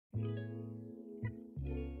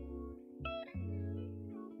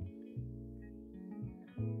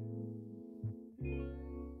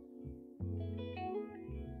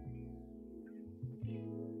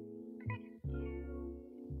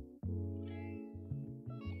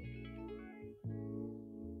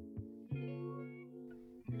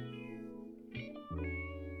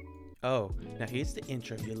Oh, now here's the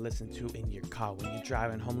intro you listen to in your car when you're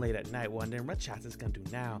driving home late at night wondering what Chatz is gonna do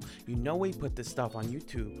now. You know we put this stuff on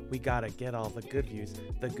YouTube. We gotta get all the good views,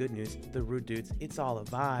 the good news, the rude dudes. It's all a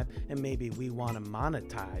vibe, and maybe we wanna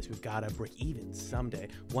monetize. We gotta break even someday,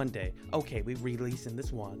 one day. Okay, we releasing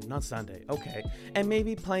this one on Sunday, okay. And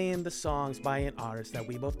maybe playing the songs by an artist that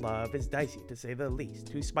we both love is dicey, to say the least.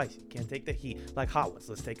 Too spicy, can't take the heat. Like hot ones,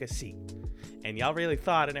 let's take a seat. And y'all really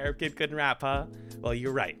thought an Arab kid couldn't rap, huh? Well,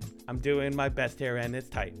 you're right. I'm doing my best here and it's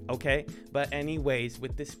tight, okay? But anyways,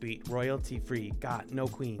 with this beat, royalty free, got no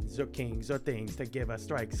queens or kings or things to give us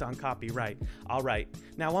strikes on copyright. Alright,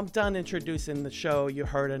 now I'm done introducing the show. You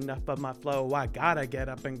heard enough of my flow. I gotta get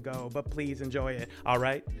up and go, but please enjoy it,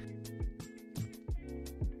 alright?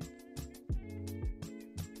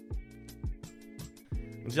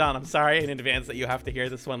 John, I'm sorry in advance that you have to hear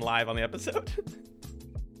this one live on the episode.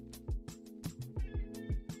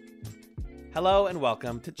 Hello and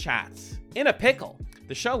welcome to Chatz in a Pickle,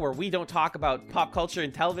 the show where we don't talk about pop culture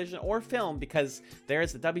in television or film because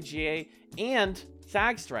there's the WGA and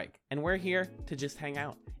SAG strike, and we're here to just hang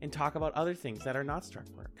out and talk about other things that are not strike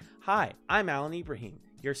work. Hi, I'm Alan Ibrahim,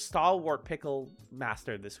 your stalwart pickle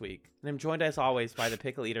master this week, and I'm joined as always by the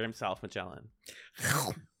pickle eater himself, Magellan.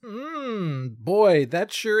 Boy,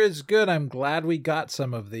 that sure is good. I'm glad we got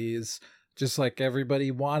some of these, just like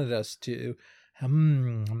everybody wanted us to.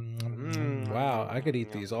 Wow, I could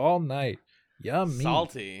eat these all night. Yummy.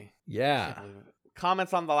 Salty. Yeah.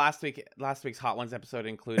 Comments on the last week's Hot Ones episode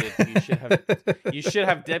included you should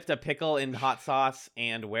have dipped a pickle in hot sauce,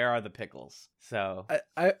 and where are the pickles? So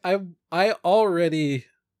I already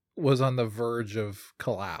was on the verge of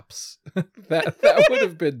collapse. that would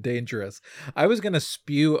have been dangerous. I was gonna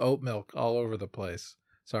spew oat milk all over the place.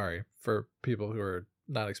 Sorry for people who are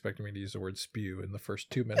not expecting me to use the word spew in the first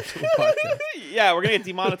 2 minutes of the podcast. Yeah, we're gonna get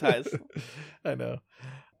demonetized. I know.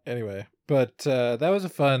 Anyway, but that was a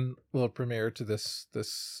fun little premiere to this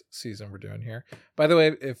season we're doing here. By the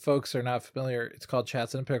way, if folks are not familiar, it's called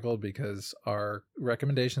Chatz in a Pickle because our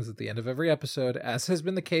recommendations at the end of every episode, as has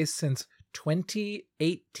been the case since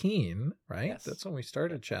 2018, right? Yes. That's when we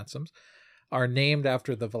started Chatsums, are named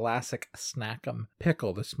after the Vlasic Snackum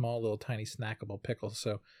pickle, the small little tiny snackable pickle.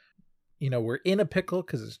 So, you know, we're in a pickle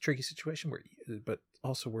because it's a tricky situation, but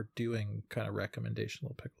also we're doing kind of recommendation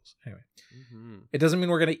little pickles. Anyway, It doesn't mean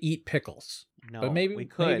we're going to eat pickles. No, but maybe we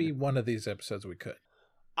could. Maybe one of these episodes we could.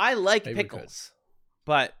 I like Maybe pickles,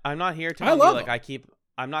 but I'm not here to I tell you love like them.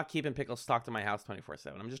 I'm not keeping pickles stocked in my house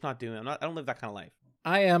 24/7. I'm just not doing. I don't live that kind of life.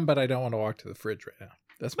 I am, but I don't want to walk to the fridge right now.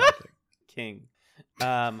 That's my thing. King.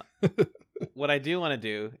 What I do want to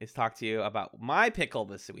do is talk to you about my pickle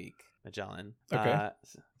this week, Magellan. Okay.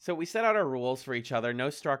 So we set out our rules for each other: no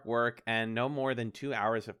struck work and no more than 2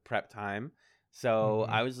 hours of prep time. So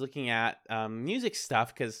I was looking at music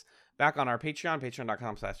stuff because back on our Patreon,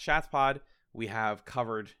 patreon.com/chatspod, we have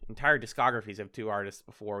covered entire discographies of 2 artists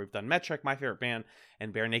before. We've done Metric, my favorite band,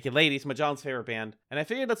 and Bare Naked Ladies, Magellan's favorite band. And I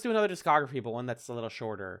figured let's do another discography, but one that's a little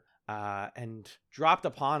shorter. And dropped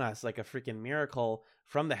upon us like a freaking miracle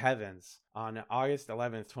from the heavens on August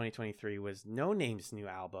 11th, 2023 was Noname's new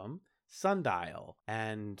album, Sundial.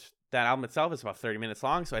 And that album itself is about 30 minutes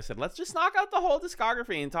long. So I said, let's just knock out the whole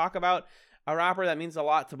discography and talk about a rapper that means a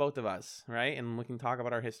lot to both of us, right? And we can talk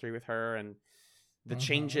about our history with her and the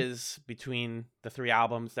changes between the 3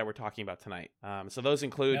 albums that we're talking about tonight. So those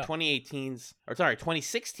include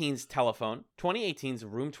 2016's Telephone, 2018's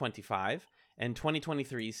Room 25, and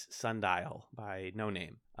 2023's Sundial by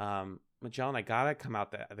Noname. Magellan, I gotta come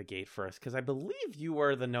out the gate first because I believe you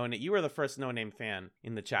were the first Noname fan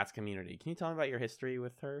in the Chatz community. Can you tell me about your history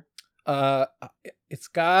with her? It's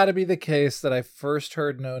gotta be the case that I first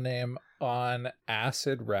heard Noname on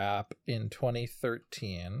Acid Rap in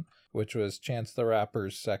 2013, which was Chance the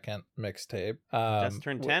Rapper's second mixtape. Just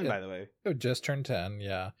turned 10, by the way. Oh, just turned 10,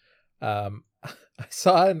 yeah. I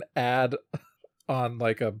saw an ad on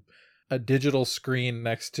like a digital screen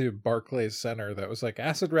next to Barclays Center that was like,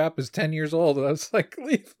 Acid Rap is 10 years old. And I was like,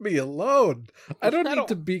 leave me alone. I don't need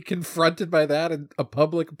to be confronted by that in a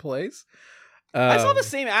public place. I saw the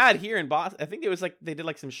same ad here in Boston. I think it was like they did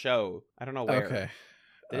like some show. I don't know where. Okay.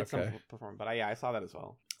 They did some perform, but I saw that as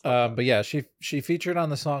well. But yeah, she featured on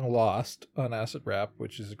the song Lost on Acid Rap,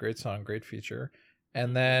 which is a great song, great feature.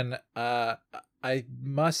 And then I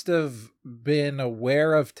must have been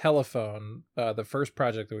aware of Telephone, the first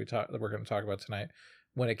project that we're going to talk about tonight,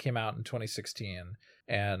 when it came out in 2016.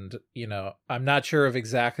 And, you know, I'm not sure of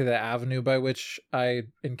exactly the avenue by which I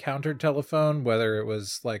encountered Telephone, whether it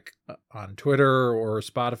was like on Twitter or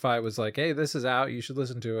Spotify was like, hey, this is out, you should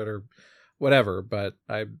listen to it, or whatever. But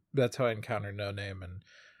that's how I encountered Noname. And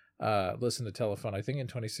listened to Telephone, I think in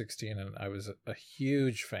 2016, and I was a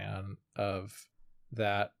huge fan of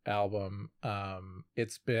that album.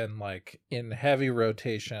 It's been like in heavy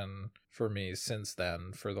rotation for me since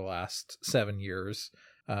then for the last 7 years.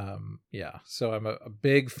 So I'm a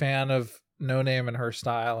big fan of Noname and her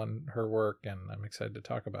style and her work, and I'm excited to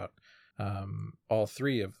talk about all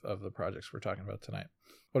three of the projects we're talking about tonight.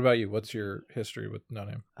 What about you? What's your history with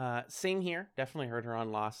Noname? Same here. Definitely heard her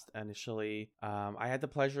on Lost initially. I had the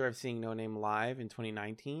pleasure of seeing Noname live in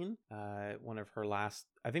 2019. One of her last,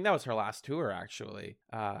 I think that was her last tour, actually.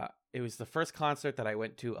 It was the first concert that I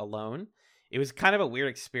went to alone. It was kind of a weird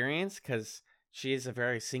experience because she is a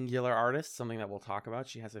very singular artist, something that we'll talk about.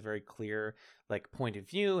 She has a very clear like point of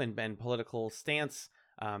view and political stance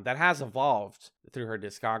that has evolved through her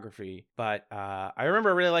discography. But I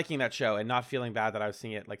remember really liking that show and not feeling bad that I was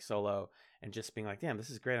seeing it like solo and just being like, damn, this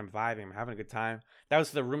is great. I'm vibing. I'm having a good time. That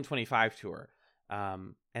was the Room 25 tour.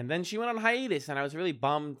 And then she went on hiatus and I was really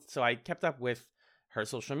bummed. So I kept up with her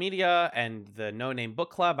social media and the Noname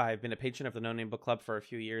Book Club. I've been a patron of the Noname Book Club for a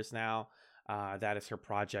few years now. That is her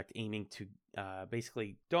project aiming to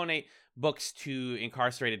basically donate books to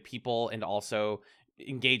incarcerated people and also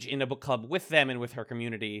engage in a book club with them and with her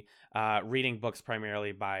community, reading books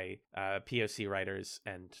primarily by POC writers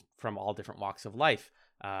and from all different walks of life,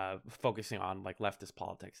 focusing on like leftist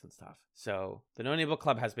politics and stuff. So the No Name Book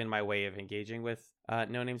Club has been my way of engaging with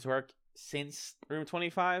No Name's work since Room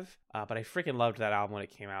 25, but I freaking loved that album when it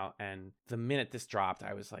came out, and the minute this dropped,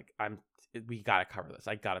 I was like, we gotta cover this.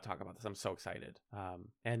 I gotta talk about this. I'm so excited.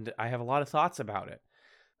 And I have a lot of thoughts about it.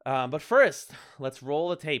 But first, let's roll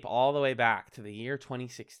the tape all the way back to the year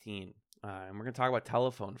 2016. And we're going to talk about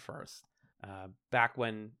Telephone first. Back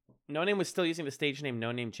when Noname was still using the stage name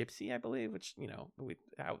Noname Gypsy, I believe, which, you know,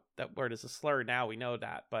 that word is a slur now. We know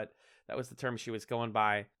that. But that was the term she was going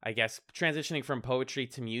by, I guess, transitioning from poetry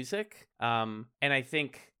to music. And I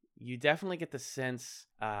think you definitely get the sense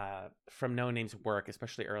from Noname's work,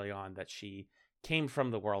 especially early on, that she came from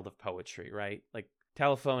the world of poetry, right? Like,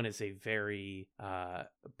 Telephone is a very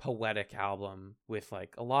poetic album with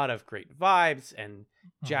like a lot of great vibes and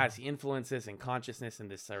jazzy influences and consciousness and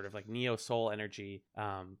this sort of like neo soul energy.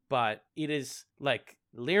 But it is like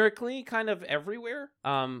lyrically kind of everywhere.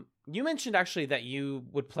 You mentioned actually that you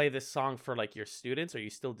would play this song for like your students, or you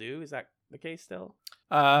still do. Is that the case still?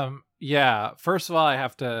 Yeah. First of all,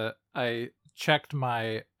 I checked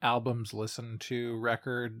my albums listened to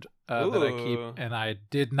record that I keep, and I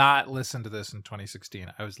did not listen to this in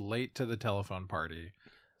 2016. I was late to the Telephone party,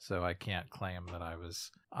 so I can't claim that I was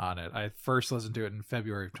on it. I first listened to it in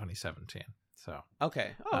February of 2017. So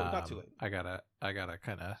okay, not too late. I gotta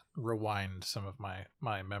kind of rewind some of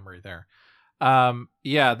my memory there.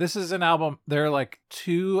 This is an album. There are like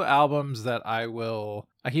two albums that I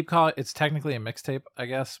keep calling it's technically a mixtape, I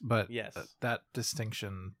guess, but yes, that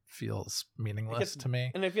distinction feels meaningless to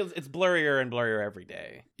me. And it's blurrier and blurrier every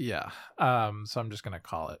day. Yeah. So I'm just going to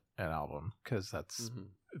call it an album because that's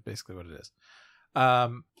basically what it is.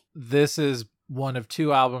 This is one of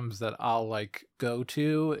two albums that I'll like go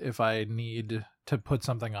to if I need to put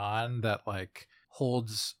something on that like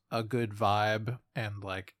holds a good vibe and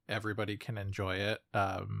like everybody can enjoy it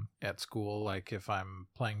at school, like if I'm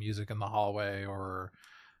playing music in the hallway or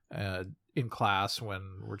in class when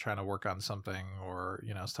we're trying to work on something, or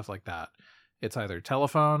you know, stuff like that. It's either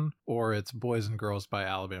Telephone or it's Boys and Girls by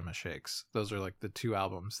Alabama Shakes. Those are like the two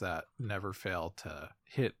albums that never fail to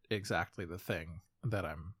hit exactly the thing that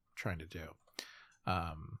I'm trying to do.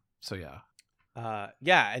 And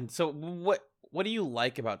so what do you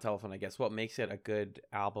like about Telephone, I guess? What makes it a good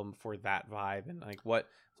album for that vibe? And like what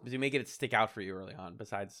do you make it stick out for you early on?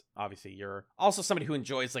 Besides, obviously, you're also somebody who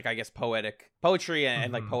enjoys like, I guess, poetry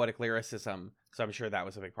and like poetic lyricism. So I'm sure that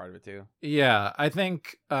was a big part of it too. Yeah, I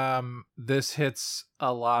think this hits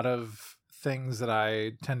a lot of things that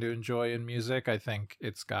I tend to enjoy in music. I think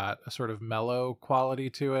it's got a sort of mellow quality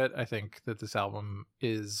to it. I think that this album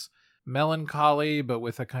is melancholy, but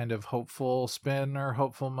with a kind of hopeful spin or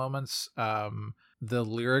hopeful moments. The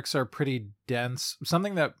lyrics are pretty dense.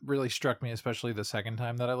 Something that really struck me, especially the second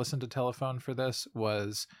time that I listened to Telephone for this,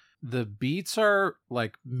 was the beats are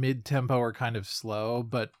like mid-tempo or kind of slow,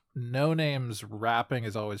 but Noname's rapping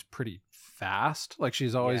is always pretty fast. Like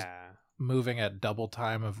she's always moving at double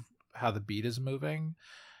time of how the beat is moving.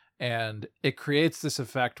 And it creates this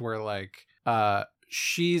effect where like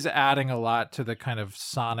she's adding a lot to the kind of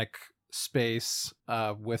sonic space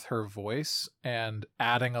with her voice and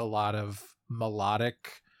adding a lot of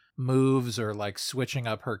melodic moves or like switching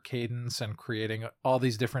up her cadence and creating all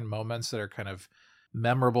these different moments that are kind of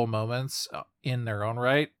memorable moments in their own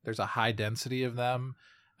right. There's a high density of them.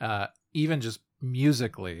 Even just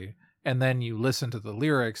musically, and then you listen to the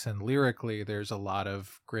lyrics, and lyrically there's a lot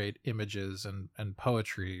of great images and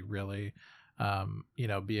poetry really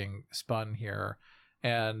being spun here.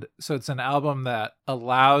 And so it's an album that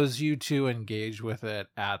allows you to engage with it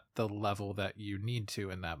at the level that you need to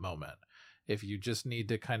in that moment. If you just need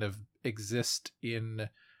to kind of exist in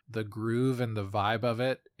the groove and the vibe of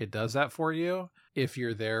it, it does that for you. If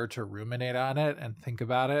you're there to ruminate on it and think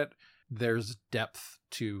about it, there's depth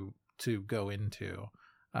to go into.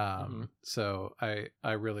 So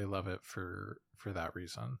I really love it for that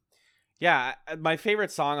reason. Yeah, my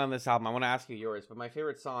favorite song on this album, I want to ask you yours, but my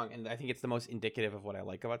favorite song, and I think it's the most indicative of what I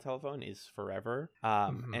like about Telephone, is Forever.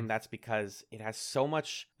 And that's because it has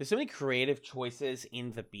there's so many creative choices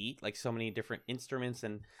in the beat, like so many different instruments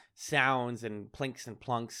and sounds and plinks and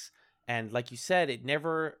plunks. And like you said, it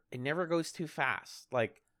never goes too fast.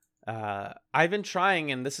 Like, I've been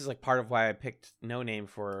trying, and this is like part of why I picked Noname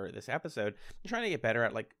for this episode. I'm trying to get better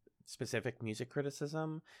at like specific music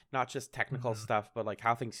criticism, not just technical stuff, but like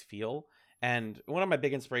how things feel. And one of my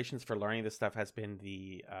big inspirations for learning this stuff has been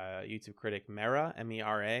the YouTube critic Mera,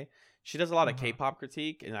 Mera. She does a lot of K-pop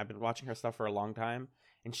critique, and I've been watching her stuff for a long time,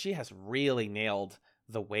 and she has really nailed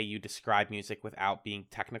the way you describe music without being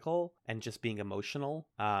technical and just being emotional.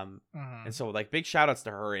 And so like big shout outs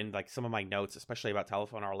to her. In like some of my notes, especially about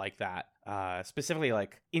Telephone, are like that. Specifically,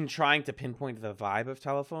 like in trying to pinpoint the vibe of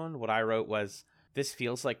Telephone, what I wrote was, this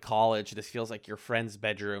feels like college. This feels like your friend's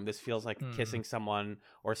bedroom. This feels like kissing someone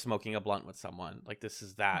or smoking a blunt with someone. Like, this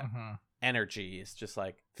is that energy. It's just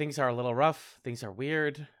like, things are a little rough. Things are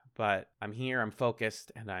weird, but I'm here. I'm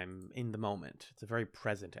focused, and I'm in the moment. It's a very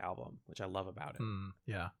present album, which I love about it.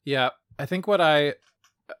 Yeah. I think what I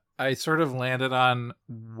sort of landed on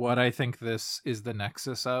what I think this is the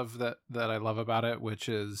nexus of that I love about it, which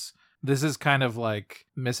is, this is kind of like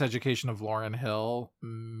Miseducation of Lauryn Hill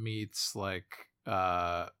meets like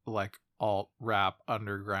alt rap,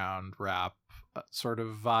 underground rap sort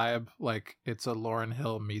of vibe. Like, it's a Lauryn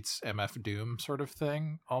Hill meets MF Doom sort of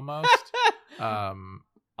thing almost.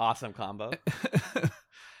 Awesome combo.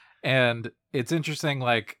 And it's interesting,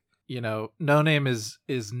 like, Noname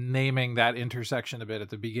is naming that intersection a bit at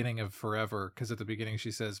the beginning of Forever, because at the beginning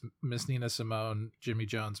she says, Miss Nina Simone, Jimmy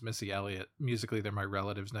Jones, Missy Elliott, musically they're my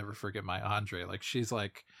relatives, never forget my Andre. Like, she's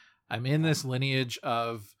like, I'm in this lineage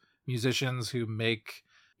of musicians who make,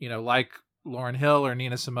 like Lauryn Hill or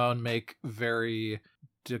Nina Simone, make very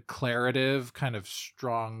declarative, kind of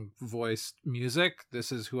strong voiced music.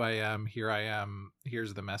 This is who I am. Here I am.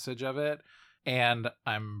 Here's the message of it. And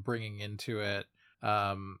I'm bringing into it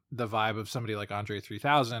the vibe of somebody like Andre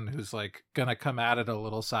 3000, who's like gonna come at it a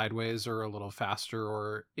little sideways or a little faster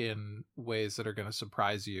or in ways that are gonna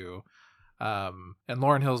surprise you. And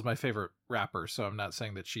Lauryn Hill's my favorite rapper, so I'm not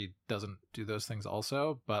saying that she doesn't do those things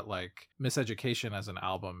also, but like Miseducation as an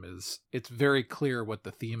album it's very clear what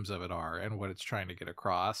the themes of it are and what it's trying to get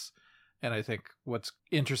across. And I think what's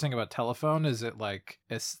interesting about Telephone is it like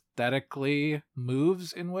aesthetically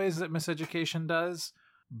moves in ways that Miseducation does,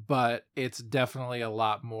 but it's definitely a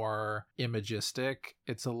lot more imagistic.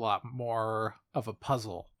 It's a lot more of a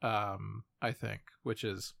puzzle, I think, which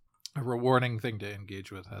is a rewarding thing to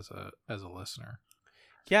engage with as a listener.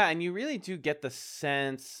 Yeah, and you really do get the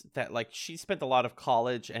sense that like she spent a lot of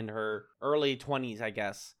college and her early 20s, I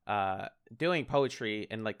guess, doing poetry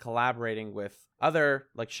and like collaborating with other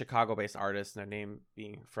like Chicago-based artists, their name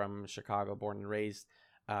being from Chicago, born and raised.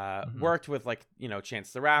 Worked with like,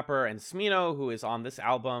 Chance the Rapper and Smino, who is on this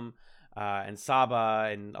album, and Saba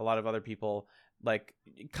and a lot of other people. Like,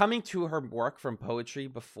 coming to her work from poetry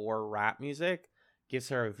before rap music gives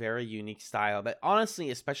her a very unique style that honestly,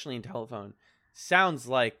 especially in Telephone, sounds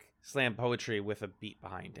like slam poetry with a beat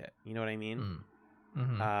behind it. You know what I mean?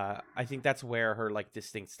 I think that's where her like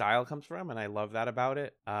distinct style comes from, and I love that about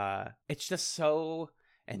it. It's just so,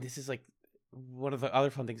 and this is like one of the other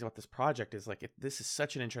fun things about this project is like, this is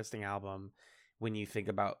such an interesting album when you think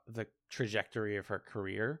about the trajectory of her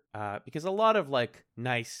career, because a lot of like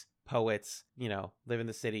nice poets, live in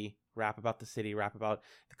the city, rap about the city, rap about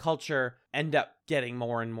the culture, end up getting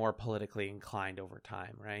more and more politically inclined over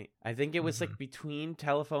time, right? I think it was like between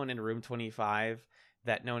Telephone and Room 25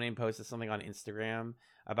 that Noname posted something on Instagram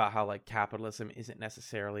about how like capitalism isn't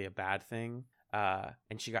necessarily a bad thing.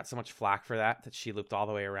 And she got so much flack for that she looped all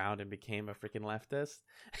the way around and became a freaking leftist,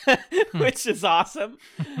 which is awesome.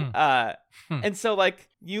 And so like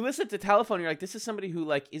you listen to Telephone, you're like, this is somebody who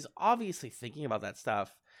like is obviously thinking about that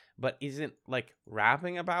stuff, but isn't like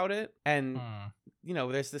rapping about it. And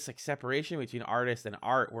there's this like separation between artist and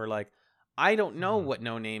art where like, I don't know what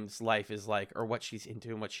Noname's life is like or what she's into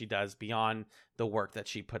and what she does beyond the work that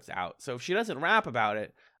she puts out. So if she doesn't rap about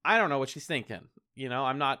it, I don't know what she's thinking.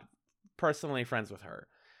 I'm not personally friends with her.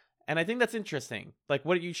 And I think that's interesting. Like,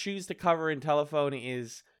 what you choose to cover in Telephone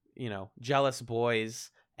is, jealous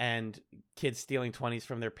boys and kids stealing 20s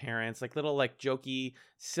from their parents, like little like jokey,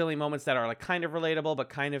 silly moments that are like kind of relatable but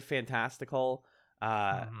kind of fantastical,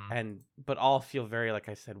 but all feel very, like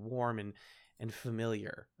I said, warm and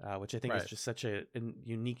familiar, which I think is just such a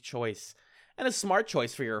unique choice and a smart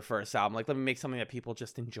choice for your first album. Like, let me make something that people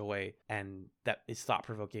just enjoy and that is thought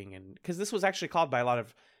provoking, and because this was actually called by a lot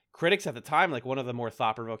of critics at the time like one of the more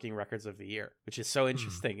thought-provoking records of the year, which is so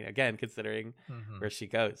interesting again considering where she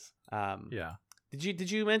goes.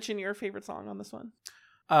 Did you mention your favorite song on this one?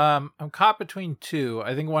 I'm caught between two.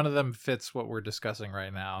 I think one of them fits what we're discussing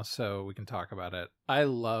right now, so we can talk about it. I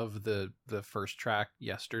love the first track,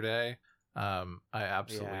 Yesterday. I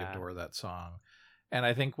absolutely adore that song, and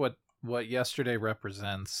I think what Yesterday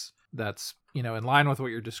represents, that's in line with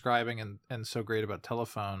what you're describing and so great about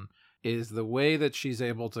Telephone, is the way that she's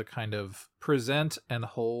able to kind of present and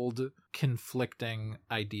hold conflicting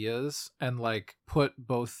ideas and like put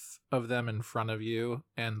both of them in front of you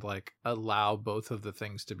and like allow both of the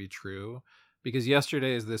things to be true. Because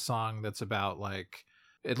Yesterday is this song that's about like,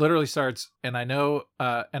 it literally starts, and I know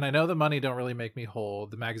the money don't really make me whole.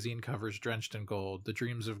 The magazine covers drenched in gold. The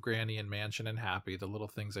dreams of granny and mansion and happy. The little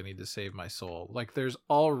things I need to save my soul. Like, there's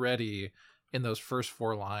already in those first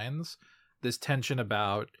 4 lines this tension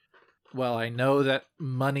about, well, I know that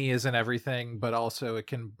money isn't everything, but also it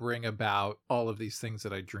can bring about all of these things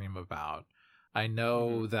that I dream about. I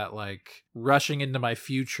know that like rushing into my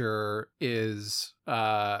future is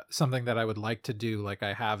something that I would like to do. Like,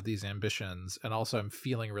 I have these ambitions, and also I'm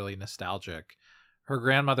feeling really nostalgic. Her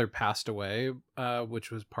grandmother passed away,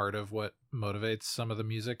 which was part of what motivates some of the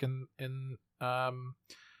music in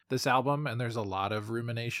this album. And there's a lot of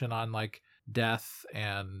rumination on like death,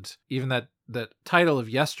 and even that title of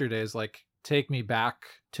Yesterday is like, take me back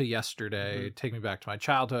to yesterday, take me back to my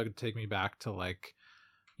childhood, take me back to like,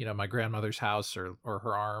 my grandmother's house or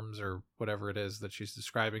her arms or whatever it is that she's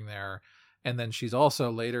describing there. And then she's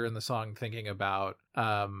also later in the song thinking about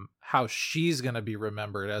how she's going to be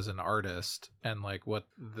remembered as an artist, and like what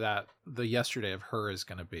the yesterday of her is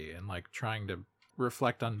going to be, and like trying to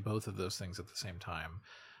reflect on both of those things at the same time.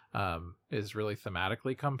 Is really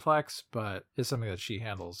thematically complex, but is something that she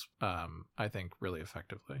handles, I think, really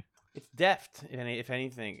effectively. It's deft, if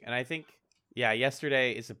anything. And I think,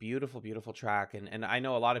 Yesterday is a beautiful, beautiful track. And I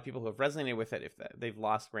know a lot of people who have resonated with it if they've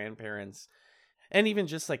lost grandparents. And even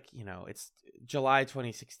just like, it's July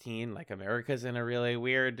 2016, like America's in a really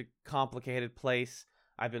weird, complicated place.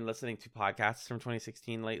 I've been listening to podcasts from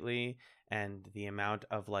 2016 lately, and the amount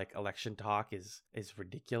of like election talk is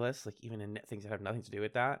ridiculous. Like, even in things that have nothing to do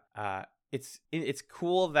with that. It's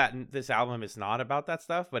cool that this album is not about that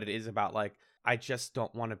stuff, but it is about like, I just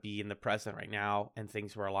don't want to be in the present right now, and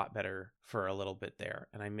things were a lot better for a little bit there,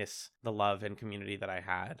 and I miss the love and community that I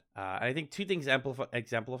had. I think 2 things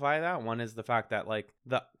exemplify that. One is the fact that like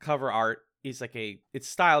the cover art is like it's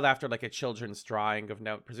styled after like a children's drawing of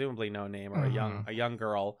presumably Noname, or a young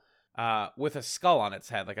girl with a skull on its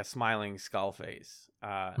head, like a smiling skull face.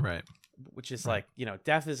 Right. Which is like,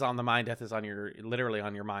 death is on the mind, death is literally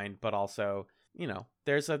on your mind, but also,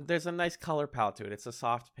 there's a nice color palette to it. It's a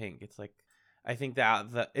soft pink. It's like, I think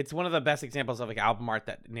that it's one of the best examples of like album art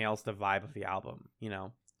that nails the vibe of the album,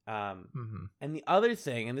 And the other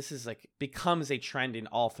thing, and this is like becomes a trend in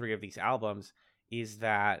all 3 of these albums, is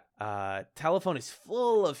that Telephone is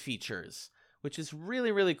full of features, which is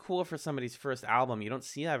really, really cool for somebody's first album. You don't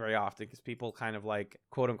see that very often because people kind of like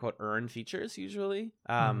quote unquote earn features usually.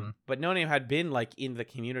 But Noname had been like in the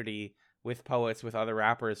community with poets, with other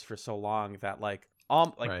rappers for so long that like,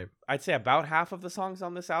 I'd say about half of the songs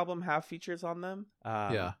on this album have features on them.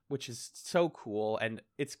 Which is so cool. And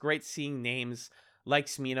it's great seeing names like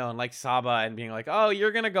Smino and like Saba and being like, oh,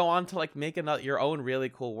 you're going to go on to like make your own really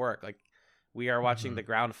cool work. Like, we are watching the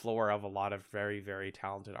ground floor of a lot of very, very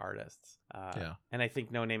talented artists. And I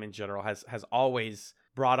think Noname in general has always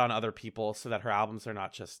brought on other people so that her albums are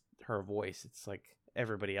not just her voice. It's like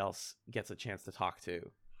everybody else gets a chance to talk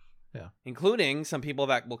to. Yeah. Including some people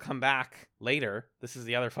that will come back later. This is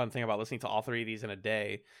the other fun thing about listening to all 3 of these in a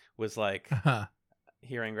day, was like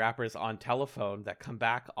hearing rappers on Telephone that come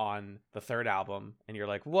back on the 3rd album, and you're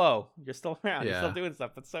like, whoa, you're still around. You're still doing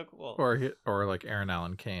stuff. That's so cool. Or like Aaron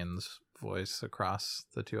Allen Kane's voice across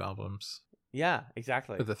the 2 albums. Yeah,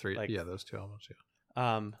 exactly. The 3, those 2 albums,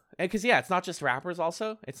 and because it's not just rappers.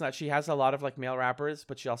 Also, it's not. She has a lot of like male rappers,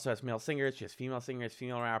 but she also has male singers. She has female singers,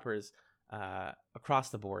 female rappers.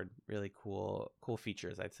 Across the board, really cool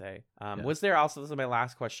features, I'd say. Was there also, this is my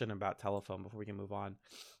last question about Telephone before we can move on,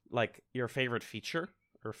 like your favorite feature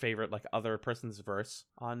or favorite like other person's verse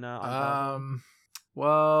on the album?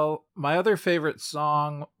 Well, my other favorite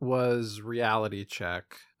song was Reality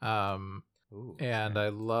Check. Ooh, And okay. I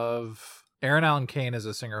love Aaron Allen Kane as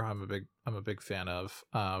a singer who I'm a big fan of.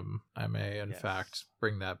 I may in fact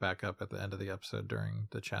bring that back up at the end of the episode during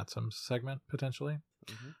the Chatz segment potentially.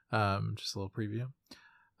 Just a little preview.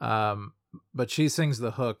 But she sings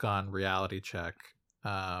the hook on Reality Check,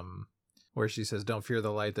 where she says, "Don't fear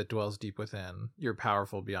the light that dwells deep within. You're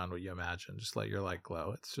powerful beyond what you imagine. Just let your light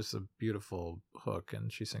glow." It's just a beautiful hook,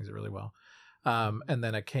 and she sings it really well. And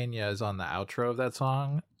then Akenya is on the outro of that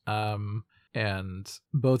song. And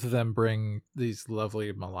both of them bring these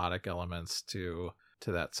lovely melodic elements to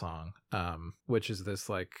that song, which is this,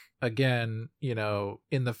 like, again, you know,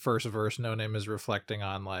 in the first verse, Noname is reflecting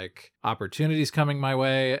on like opportunities coming my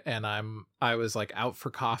way, and I was like out for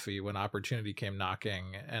coffee when opportunity came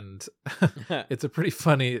knocking, and it's a pretty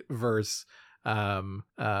funny verse.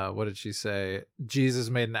 What did she say? Jesus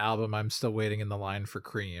made an album, I'm still waiting in the line for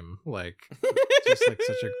cream. Like, just like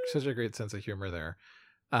such a great sense of humor there.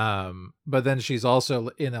 But then she's also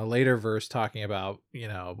in a later verse talking about, you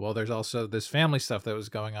know, well, there's also this family stuff that was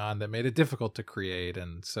going on that made it difficult to create,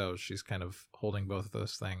 and so she's kind of holding both of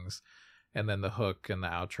those things. And then the hook and the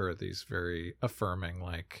outro are these very affirming,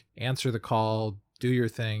 like, answer the call, do your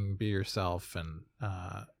thing, be yourself. And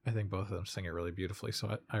I think both of them sing it really beautifully,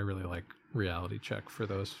 so I really like Reality Check for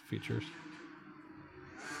those features.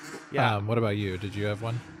 Yeah. What about you? Did you have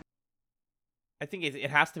one? I think it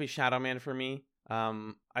has to be Shadow Man for me.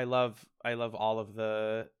 I love all of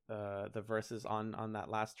the verses on that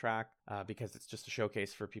last track, because it's just a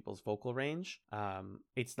showcase for people's vocal range.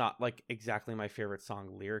 It's not like exactly my favorite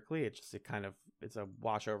song lyrically. It's a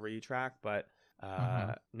wash over you track, but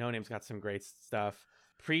Noname's got some great stuff.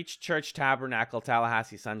 Preach, Church, Tabernacle,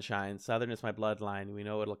 Tallahassee, Sunshine, Southern is my bloodline. We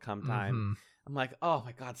know it'll come time. I'm like, oh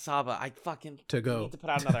my God, Saba, I fucking To Go. need to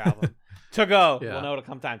put out another album. To Go. Yeah. We'll know it'll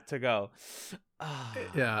come time. To Go.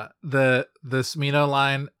 Yeah, the Smino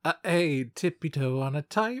line, hey, tippy toe on a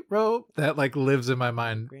tightrope, that like lives in my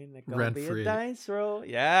mind rent free. Dice roll.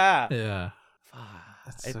 Yeah.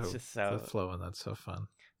 It's just so the flow, and that's so fun.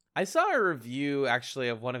 I saw a review actually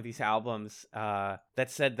of one of these albums that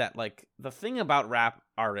said that, like, the thing about rap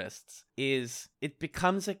artists is it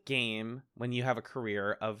becomes a game when you have a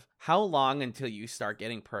career of how long until you start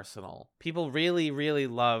getting personal. People really, really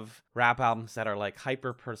love rap albums that are like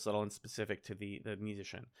hyper personal and specific to the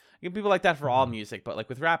musician. You get people like that for all music, but like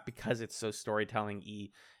with rap, because it's so storytelling-y,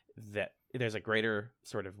 that there's a greater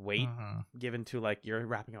sort of weight given to, like, you're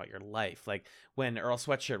rapping about your life. Like when Earl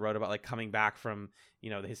Sweatshirt wrote about like coming back from, you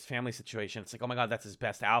know, his family situation, it's like, oh my God, that's his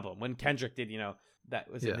best album. When Kendrick did, you know,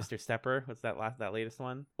 that was it Mr. Stepper? What's that latest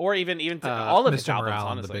one? Or even to all of Mr. his albums, Morale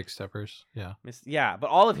honestly. And the Big Steppers. Yeah, but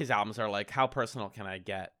all of his albums are like, how personal can I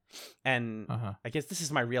get? And I guess this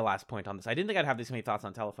is my real last point on this. I didn't think I'd have this many thoughts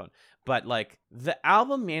on Telephone, but like the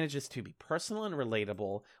album manages to be personal and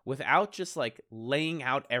relatable without just like laying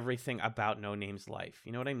out everything about Noname's life.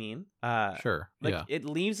 You know what I mean? Sure. Like yeah. It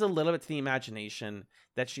leaves a little bit to the imagination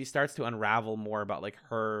that she starts to unravel more about like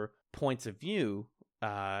her points of view,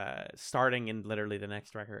 starting in literally the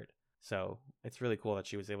next record. So it's really cool that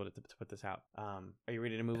she was able to put this out. Are you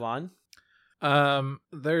ready to move on?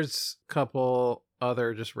 There's a couple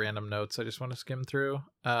other just random notes I just want to skim through.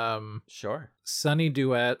 Sure. Sunny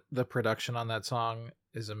Duet, the production on that song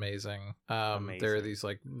is amazing. There are these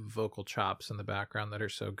like vocal chops in the background that are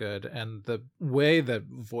so good, and the way that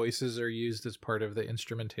voices are used as part of the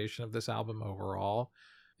instrumentation of this album overall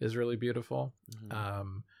is really beautiful.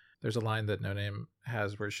 There's a line that Noname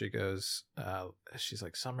has where she goes, she's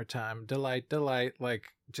like, summertime, delight, delight, like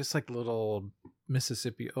just like little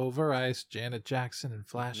Mississippi over ice, Janet Jackson and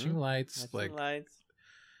flashing lights,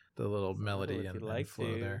 the little melody and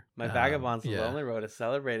flow there. My Vagabonds Lonely Road, a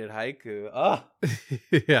celebrated haiku. Oh,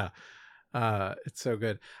 yeah. It's so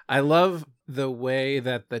good. I love the way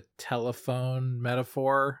that the telephone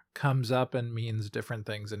metaphor comes up and means different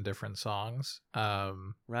things in different songs.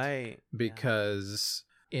 Right. Because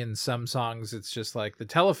in some songs it's just like the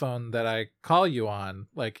telephone that I call you on,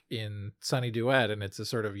 like in Sunny Duet, and it's a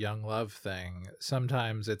sort of young love thing.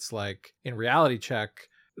 Sometimes it's like in Reality Check,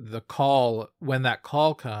 the call, when that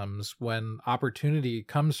call comes, when opportunity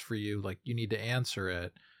comes for you, like you need to answer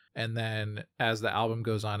it. And then as the album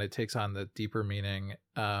goes on, it takes on the deeper meaning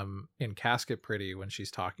in Casket Pretty, when she's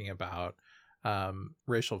talking about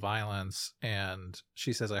racial violence, and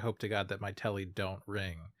she says, I hope to God that my telly don't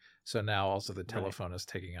ring. So now also the telephone is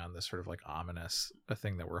taking on this sort of like ominous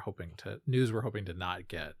thing that we're hoping to not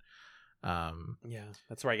get. Yeah,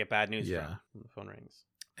 that's where I get bad news from. When the phone rings.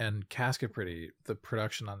 and Casket Pretty, the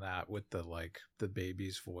production on that with the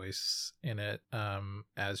baby's voice in it,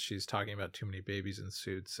 as she's talking about too many babies in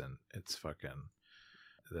suits, and it's fucking,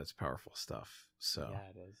 that's powerful stuff. So yeah,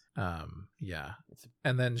 it is. Yeah.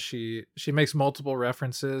 And then she makes multiple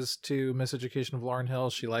references to Miseducation of Lauryn Hill.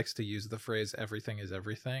 She likes to use the phrase "everything is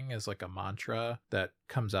everything" as like a mantra that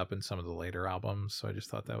comes up in some of the later albums. So I just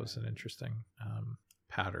thought that was an interesting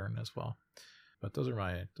pattern as well. But those are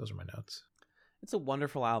my notes. It's a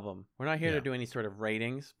wonderful album. We're not here to do any sort of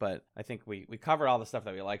ratings, but I think we covered all the stuff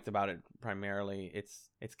that we liked about it. Primarily, it's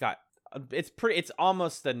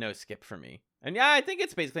almost a no skip for me. And yeah, I think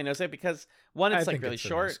it's basically no skip because one, it's like really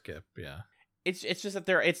short. No skip, yeah. It's just that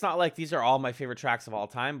it's not like these are all my favorite tracks of all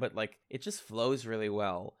time, but like it just flows really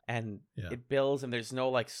well and it builds, and there's no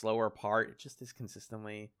like slower part. It just is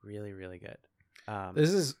consistently really, really good.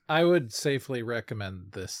 I would safely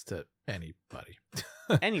recommend this to anybody.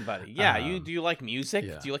 Anybody. Yeah. Do you like music?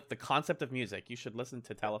 Yeah. Do you like the concept of music? You should listen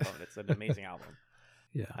to Telephone. It's an amazing album.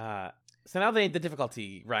 Yeah. So now the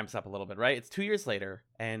difficulty ramps up a little bit, right? It's 2 years later,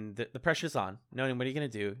 and the pressure's on. Noname, what are you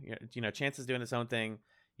going to do? Chance is doing his own thing.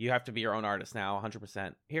 You have to be your own artist now,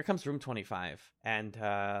 100%. Here comes Room 25. And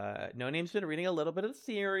Noname's been reading a little bit of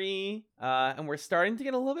theory, and we're starting to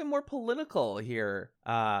get a little bit more political here.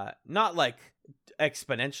 Not like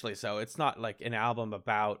exponentially so. It's not like an album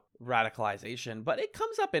about radicalization, but it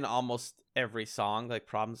comes up in almost every song, like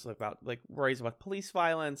problems about, like worries about police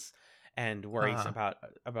violence, and worries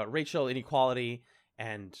about racial inequality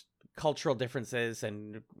and cultural differences,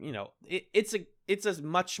 and it's a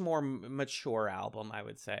much more mature album, I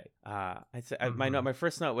would say. My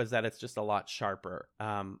first note was that it's just a lot sharper.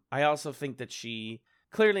 I also think that she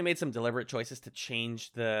clearly made some deliberate choices to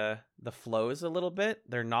change the flows a little bit.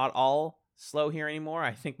 They're not all slow here anymore.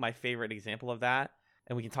 I think my favorite example of that,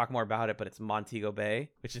 and we can talk more about it, but it's Montego Bay,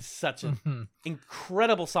 which is such an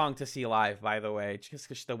incredible song to see live, by the way. Just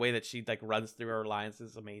because the way that she like runs through her lines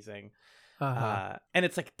is amazing. And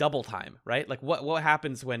it's like double time, right? Like what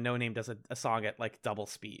happens when Noname does a song at like double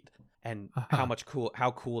speed, and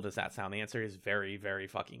how cool does that sound? The answer is very, very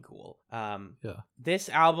fucking cool. This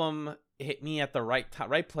album hit me at the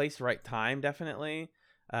right place, right time. Definitely.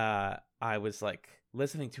 I was like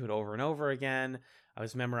listening to it over and over again. I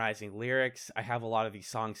was memorizing lyrics. I have a lot of these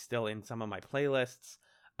songs still in some of my playlists.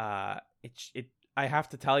 I have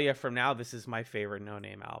to tell you, from now, this is my favorite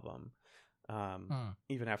Noname album.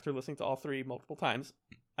 Even after listening to all three multiple times,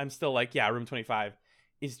 I'm still like, yeah, Room 25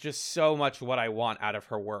 is just so much what I want out of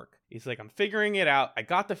her work. It's like, I'm figuring it out. I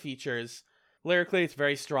got the features. Lyrically, it's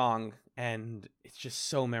very strong, and it's just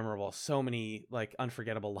so memorable. So many like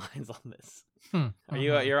unforgettable lines on this.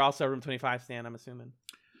 You're also a Room 25 stan, I'm assuming?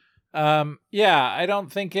 Yeah, I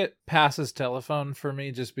don't think it passes Telephone for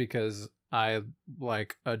me, just because I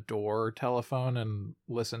like adore Telephone and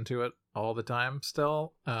listen to it all the time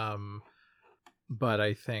still. But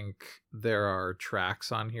I think there are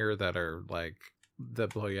tracks on here that are like,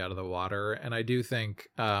 that blow you out of the water. And I do think,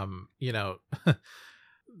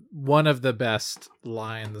 one of the best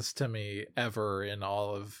lines to me ever in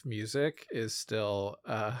all of music is still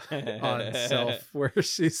on Self, where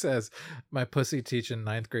she says, "My pussy teaching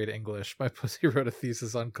 9th grade English. My pussy wrote a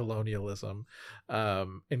thesis on colonialism,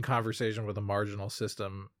 in conversation with a marginal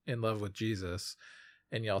system, in love with Jesus.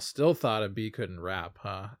 And y'all still thought a bee couldn't rap,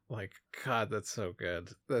 huh?" Like, God, that's so good.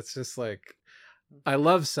 That's just like, I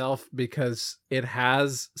love Self because it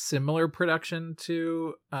has similar production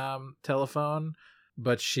to Telephone,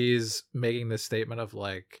 but she's making this statement of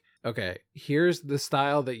like, okay, here's the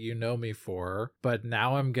style that you know me for, but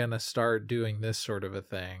now I'm gonna start doing this sort of a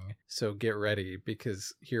thing, so get ready,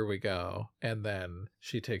 because here we go. And then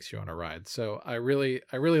she takes you on a ride. So I really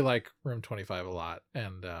like Room 25 a lot,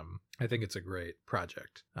 and I think it's a great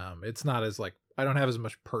project. It's not as like, I don't have as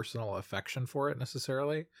much personal affection for it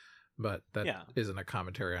necessarily, but that isn't a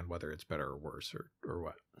commentary on whether it's better or worse or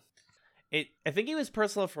what. I think it was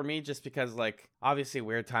personal for me just because, like, obviously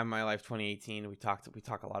weird time in my life, 2018. We talk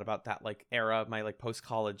a lot about that like era of my like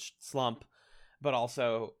post-college slump, but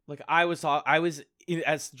also like I was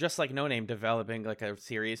as just like Noname developing like a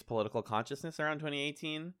serious political consciousness around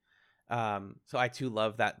 2018. So I too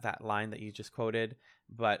love that line that you just quoted,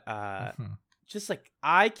 but just like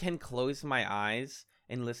I can close my eyes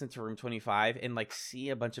and listen to Room 25 and like see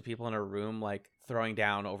a bunch of people in a room like throwing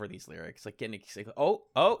down over these lyrics, like getting like,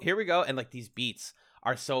 oh, here we go. And like these beats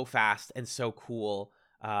are so fast and so cool.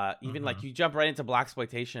 Even like you jump right into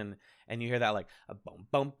Blaxploitation and you hear that like a boom,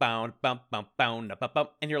 boom, boom, bum, bum, boom, bum,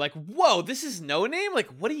 and you're like, whoa, this is Noname? Like,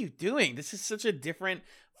 what are you doing? This is such a different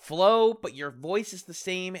flow, but your voice is the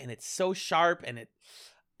same and it's so sharp, and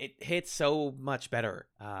it hits so much better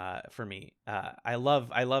for me. I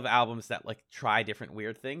love albums that like try different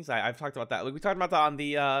weird things. I've talked about that. Like we talked about that on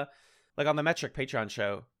the like on the Metric Patreon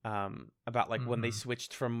show about like when they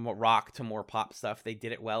switched from rock to more pop stuff. They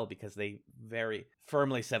did it well because they very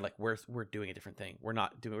firmly said like we're doing a different thing. We're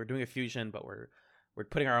doing a fusion, but we're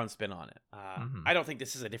putting our own spin on it. I don't think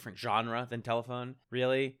this is a different genre than Telephone,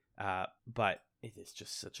 really, but it is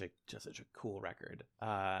just such a cool record.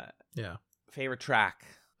 Yeah. Favorite track?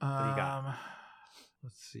 What do you got?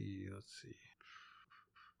 Let's see.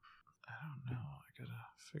 I don't know. I gotta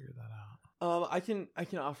figure that out. I can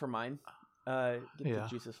offer mine. Get the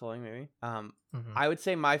juices flowing, maybe. Mm-hmm. I would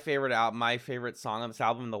say my favorite song on this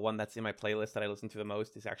album, the one that's in my playlist that I listen to the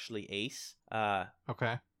most, is actually Ace.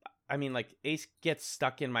 Okay. I mean, like, Ace gets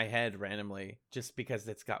stuck in my head randomly just because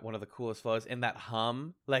it's got one of the coolest flows. And that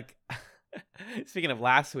hum, like, speaking of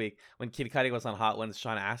last week, when Kid Cudi was on Hot Ones,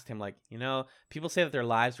 Sean asked him, like, you know, people say that their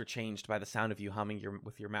lives were changed by the sound of you humming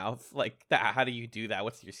with your mouth. Like, how do you do that?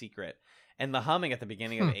 What's your secret? And the humming at the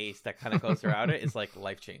beginning of Ace that kind of goes throughout it is, like,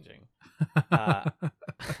 life-changing.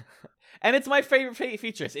 And it's my favorite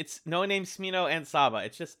features. It's Noname, Smino, and Saba.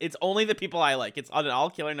 It's only the people I like. It's on an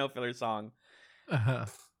all-killer, no-filler song.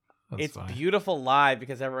 It's funny. Beautiful live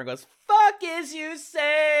because everyone goes, "Fuck is you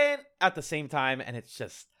saying?" at the same time, and it's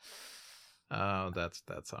just... Oh, that's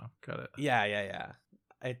that song. Got it. Yeah.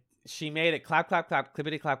 She made it clap, clap, clap,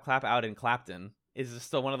 clippity, clap, clap out in Clapton. Is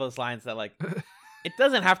still one of those lines that, like, it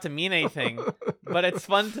doesn't have to mean anything, but it's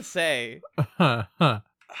fun to say. I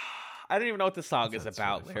don't even know what the song is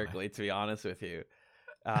about really lyrically, to be honest with you.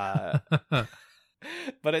 But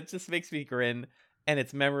it just makes me grin, and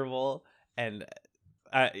it's memorable, and...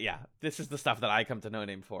 yeah, this is the stuff that I come to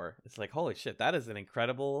Noname for. It's like, holy shit, that is an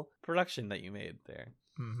incredible production that you made there.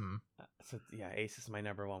 Mm-hmm. So yeah, Ace is my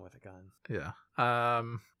number one with a gun. Yeah. I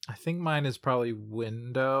think mine is probably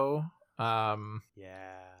Window.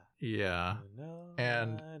 Yeah. No,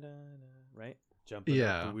 and right, jumping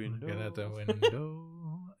out the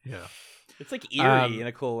window. Yeah. It's like eerie in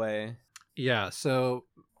a cool way. Yeah. So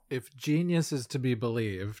if Genius is to be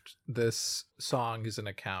believed, this song is an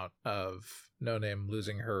account of Noname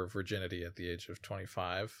losing her virginity at the age of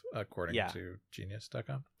 25, according to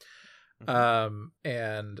Genius.com. Mm-hmm.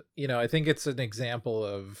 And, you know, I think it's an example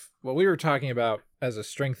of what we were talking about as a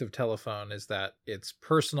strength of Telephone is that it's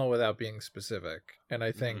personal without being specific. And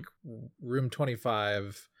I think Room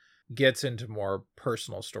 25 gets into more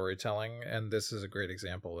personal storytelling. And this is a great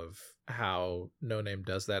example of how Noname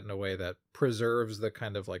does that in a way that preserves the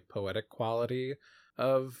kind of like poetic quality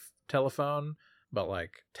of Telephone, but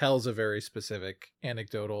like tells a very specific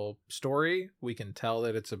anecdotal story. We can tell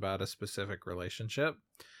that it's about a specific relationship.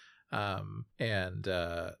 And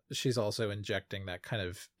she's also injecting that kind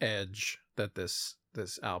of edge that this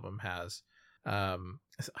album has. I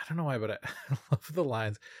don't know why, but I love the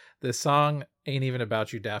lines. This song ain't even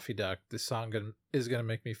about you, Daffy Duck. This song is gonna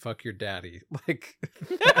make me fuck your daddy. Like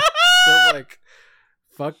the like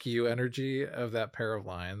fuck you energy of that pair of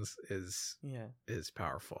lines is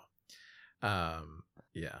powerful. Yeah.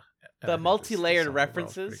 The multi-layered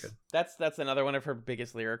references, that's another one of her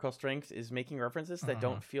biggest lyrical strengths, is making references that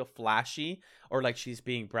don't feel flashy or like she's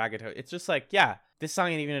being braggadocious. It's just like, yeah, this song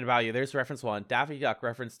ain't even about you. There's reference 1, Daffy Duck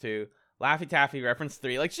reference 2, Laffy Taffy reference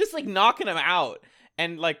 3. Like, just like knocking them out.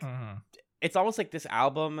 And like, it's almost like this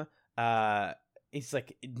album is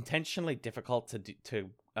like intentionally difficult to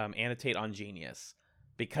annotate on Genius.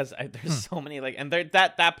 Because there's so many, like, and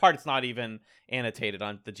that part's not even annotated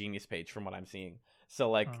on the Genius page from what I'm seeing. So,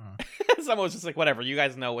 like, someone was just like, whatever, you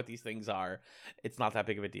guys know what these things are. It's not that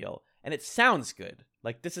big of a deal. And it sounds good.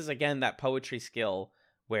 Like, this is, again, that poetry skill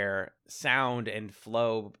where sound and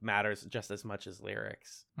flow matters just as much as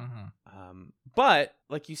lyrics. But,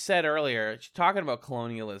 like you said earlier, she's talking about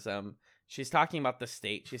colonialism. She's talking about the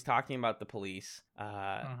state. She's talking about the police.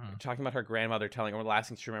 Talking about her grandmother telling her one of the last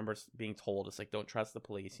things she remembers being told is like, don't trust the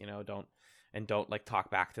police, you know, don't like talk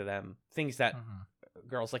back to them. Things that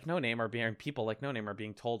girls like Noname are being, people like Noname are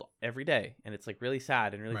being told every day, and it's like really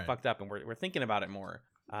sad and really fucked up, and we're thinking about it more.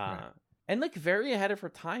 And like very ahead of her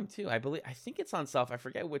time too. I think it's on Self. I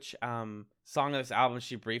forget which song of this album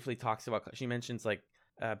she briefly talks about. She mentions like,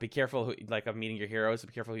 be careful of meeting your heroes.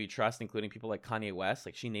 Be careful who you trust, including people like Kanye West.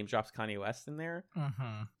 Like, she name drops Kanye West in there.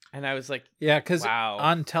 And I was like, yeah, because wow.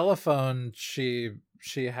 On Telephone, she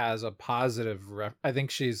has a positive I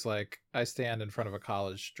think she's like, I stand in front of a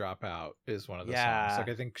college dropout is one of the songs. Like,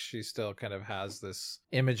 I think she still kind of has this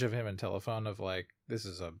image of him in Telephone of like, this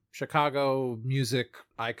is a Chicago music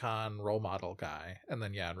icon role model guy. And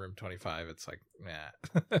then in Room 25 it's like,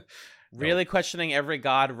 nah. Really questioning every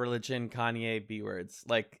god, religion, Kanye, B words.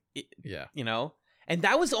 Like, you know, And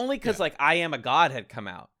that was only because like I Am a God had come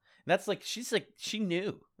out. And that's like she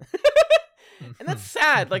knew. And that's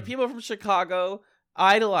sad. Like people from Chicago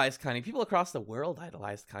idolized Kanye. People across the world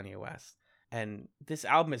idolized Kanye West. And this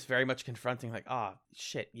album is very much confronting like, oh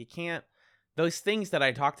shit, you can't, those things that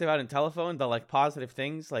I talked about in Telephone, the like positive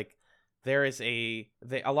things, like there is a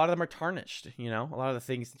lot of them are tarnished, you know? A lot of the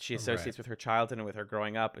things that she associates with her childhood and with her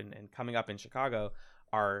growing up and coming up in Chicago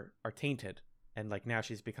are tainted. And like now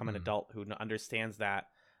she's become an adult who understands that,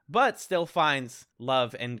 but still finds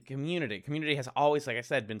love and community. Community has always, like I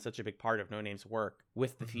said, been such a big part of Noname's work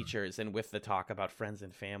with the features and with the talk about friends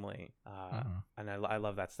and family. And I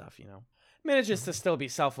love that stuff, you know. Manages to still be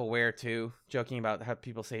self-aware too, joking about how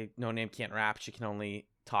people say Noname can't rap. She can only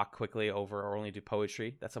talk quickly over or only do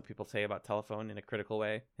poetry. That's what people say about Telephone in a critical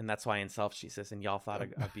way. And that's why in Self she says, and y'all thought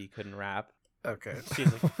a bee couldn't rap. Okay.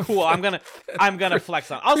 She's like, cool. I'm gonna flex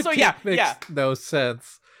on. Also, yeah. No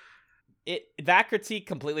sense. That critique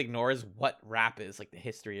completely ignores what rap is, like the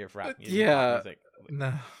history of rap music. Music.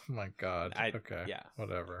 No, my God. Okay. Yeah.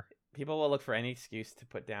 Whatever. People will look for any excuse to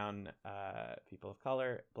put down people of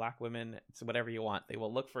color, black women, it's whatever you want. They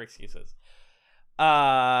will look for excuses.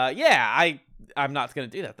 I'm not gonna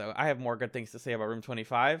do that though. I have more good things to say about Room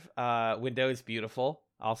 25. Window is beautiful.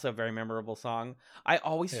 Also a very memorable song. I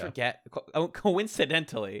always forget,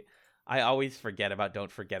 coincidentally, I always forget about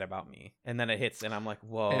Don't Forget About Me. And then it hits and I'm like,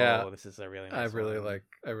 whoa, this is a really nice I really like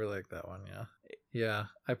that one, yeah. Yeah.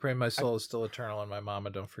 I Pray My Soul is Still Eternal and My Mama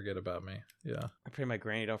Don't Forget About Me. Yeah. I Pray My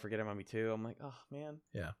Granny Don't Forget About Me too. I'm like, oh man.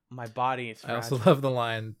 Yeah. My body is fragile. I also love the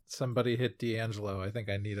line, somebody hit D'Angelo. I think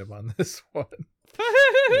I need him on this one.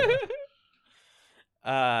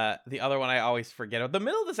 The other one I always forget. The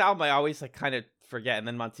middle of this album I always like kind of forget, and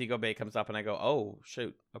then Montego Bay comes up and I go, oh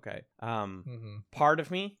shoot, okay. Part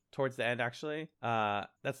of Me towards the end actually.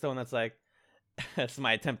 That's the one that's like that's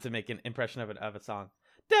my attempt to make an impression of a song.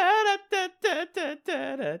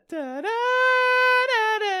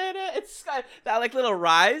 It's that like little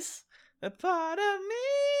rise. A part of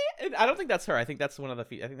me. I don't think that's her. I think that's one of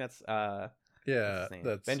the. I think that's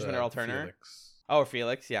that's Benjamin Earl Turner. Felix. Oh,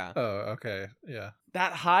 Felix, yeah. Oh, okay, yeah.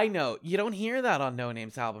 That high note, you don't hear that on No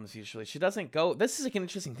Name's albums usually. She doesn't go. This is like an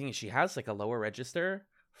interesting thing. She has like a lower register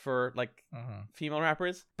for like female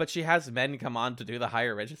rappers, but she has men come on to do the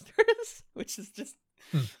higher registers, which is just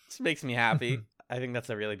makes me happy. I think that's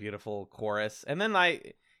a really beautiful chorus. And then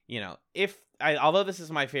although this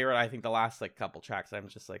is my favorite, I think the last like couple tracks, I'm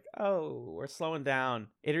just like, oh, we're slowing down.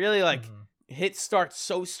 It really like starts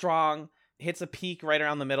so strong. Hits a peak right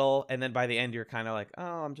around the middle, and then by the end you're kind of like, oh,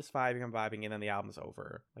 I'm vibing, and then the album's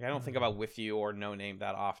over. Like I don't think about With You or No Name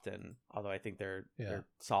that often, although I think they're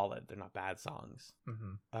solid. They're not bad songs.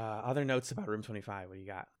 Other notes about Room 25, what do you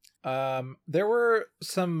got? There were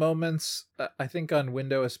some moments, I think on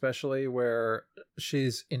Window especially, where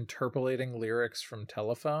she's interpolating lyrics from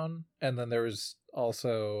Telephone, and then there was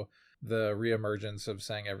also the reemergence of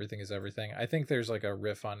saying Everything Is Everything. I think there's like a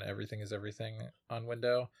riff on Everything Is Everything on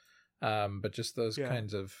Window. But just those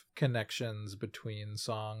kinds of connections between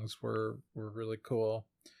songs were really cool.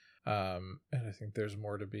 And I think there's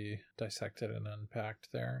more to be dissected and unpacked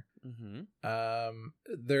there.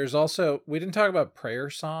 There's also, we didn't talk about Prayer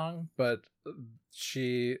Song, but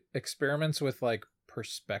she experiments with like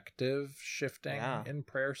perspective shifting in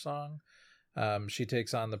Prayer Song. She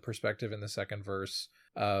takes on the perspective in the second verse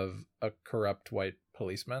of a corrupt white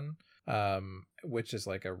policeman, which is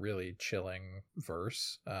like a really chilling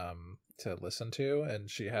verse to listen to, and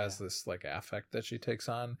she has this like affect that she takes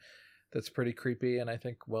on that's pretty creepy and I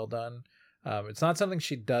think well done. It's not something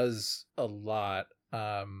she does a lot.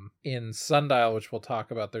 In Sundial, which we'll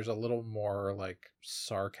talk about, there's a little more like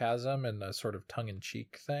sarcasm and a sort of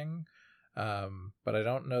tongue-in-cheek thing, but I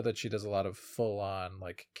don't know that she does a lot of full-on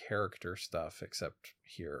like character stuff except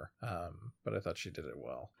here. But I thought she did it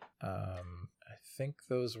well. I think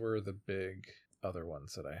those were the big other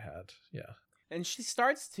ones that I had. Yeah. And she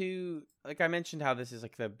starts to, like I mentioned, how this is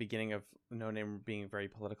like the beginning of No Name being very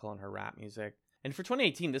political in her rap music. And for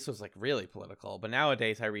 2018, this was like really political. But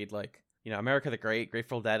nowadays I read like, America the Great,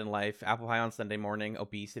 Grateful Dead and Life, Apple Pie on Sunday Morning,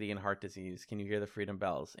 Obesity and Heart Disease. Can you hear the freedom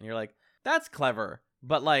bells? And you're like, that's clever.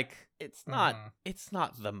 But like, it's not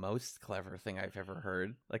the most clever thing I've ever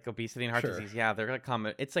heard. Like Obesity and Heart Disease. Yeah, they're like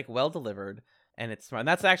comment. It's like well delivered. And it's smart. And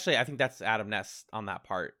that's actually, I think that's Adam Ness on that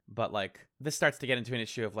part. But like, this starts to get into an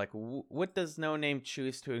issue of like, what does No Name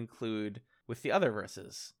choose to include with the other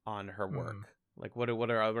verses on her work? Like, what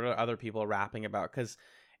are other people rapping about? Because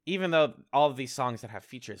even though all of these songs that have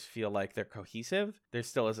features feel like they're cohesive, there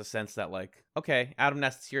still is a sense that like, okay, Adam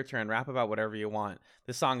Ness, it's your turn. Rap about whatever you want.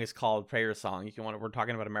 This song is called Prayer Song. We're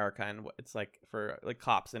talking about America, and it's like for like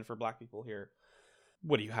cops and for black people here.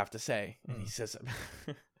 what do you have to say? And he says,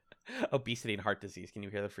 obesity and heart disease. Can you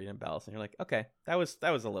hear the freedom bells? And you're like, okay, that was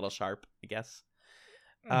a little sharp, I guess.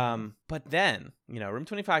 But then, Room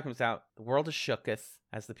 25 comes out. The world is shooketh,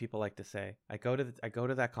 as the people like to say. I go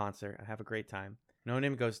to that concert. I have a great time.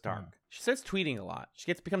 Noname goes dark. She starts tweeting a lot.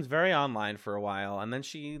 She becomes very online for a while, and then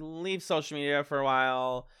she leaves social media for a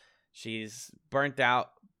while. She's burnt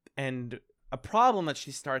out, and a problem that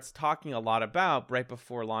she starts talking a lot about right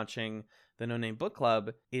before launching the Noname Book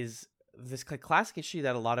Club is this classic issue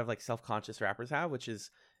that a lot of like self-conscious rappers have, which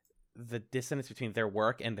is the dissonance between their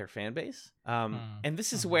work and their fan base. And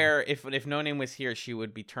this is where if Noname was here, she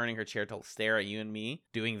would be turning her chair to stare at you and me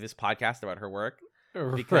doing this podcast about her work.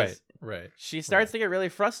 Because she starts to get really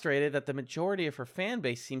frustrated that the majority of her fan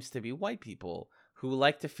base seems to be white people who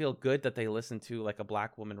like to feel good that they listen to like a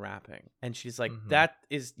black woman rapping. And she's like,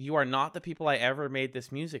 you are not the people I ever made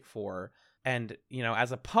this music for. And,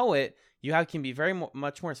 as a poet, you can be very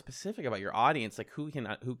much more specific about your audience. Like who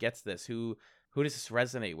gets this, who does this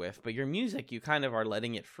resonate with? But your music, you kind of are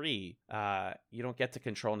letting it free. You don't get to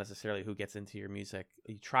control necessarily who gets into your music.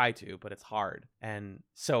 You try to, but it's hard. And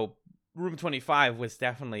so Room 25 was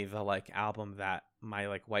definitely the like album that my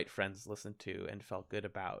like white friends listened to and felt good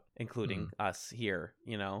about, including us here,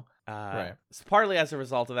 Right. It's partly as a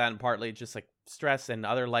result of that and partly just like stress and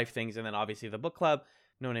other life things. And then obviously the book club,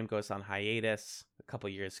 Noname goes on hiatus. A couple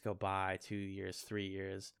years go by, 2 years, 3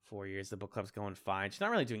 years, 4 years. The book club's going fine. She's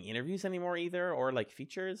not really doing interviews anymore either, or like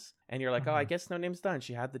features. And you're like, oh, I guess Noname's done.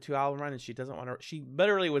 She had the 2 album run, and she doesn't want to. She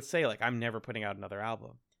literally would say like, I'm never putting out another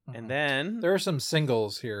album. And then there are some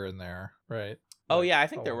singles here and there, right? Oh yeah, I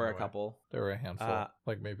think there were a couple. There were a handful,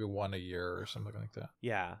 like maybe one a year or something like that.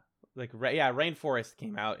 Yeah. Like Rainforest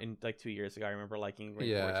came out in like 2 years ago. I remember liking Rainforest.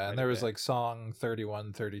 Yeah, and there was like song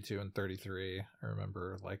 31, 32, and 33. I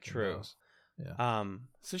remember liking those. Yeah.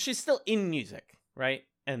 So she's still in music, right?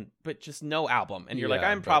 But just no album. And you're like,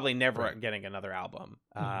 I'm probably never getting another album.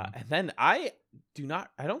 And then I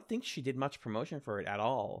don't think she did much promotion for it at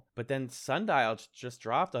all. But then Sundial just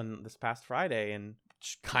dropped on this past Friday and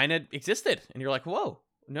kind of existed. And you're like, whoa,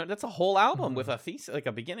 no, that's a whole album with a thesis, like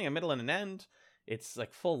a beginning, a middle, and an end. It's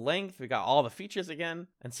like full length. We got all the features again.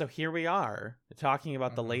 And so here we are talking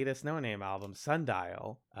about the latest Noname album,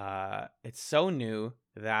 Sundial. It's so new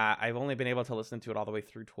that I've only been able to listen to it all the way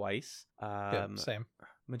through twice. Same.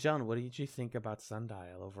 Magellan, what did you think about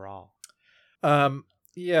Sundial overall?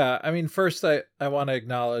 Yeah, I mean, first I want to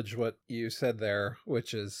acknowledge what you said there,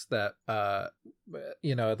 which is that,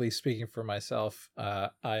 at least speaking for myself, I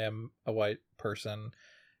am a white person.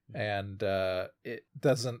 And it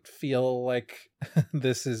doesn't feel like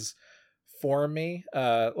this is for me.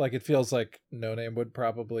 Like it feels like Noname would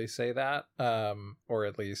probably say that, or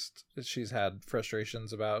at least she's had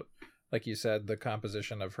frustrations about, like you said, the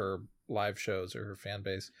composition of her live shows or her fan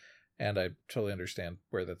base. And I totally understand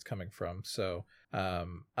where that's coming from. So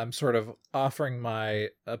I'm sort of offering my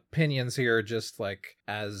opinions here just like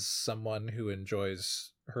as someone who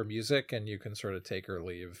enjoys her music, and you can sort of take or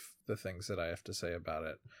leave the things that I have to say about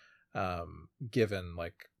it, given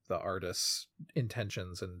like the artist's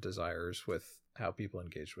intentions and desires with how people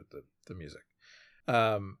engage with the music.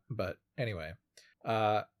 But anyway,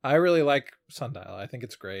 I really like Sundial. I think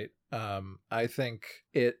it's great. I think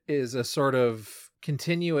it is a sort of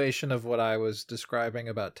continuation of what I was describing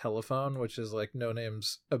about Telephone, which is like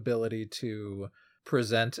Noname's ability to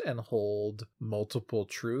present and hold multiple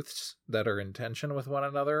truths that are in tension with one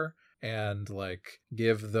another and like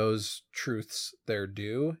give those truths their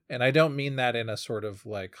due. And I don't mean that in a sort of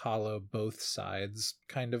like hollow both sides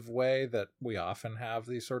kind of way that we often have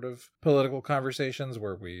these sort of political conversations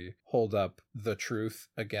where we hold up the truth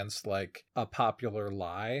against like a popular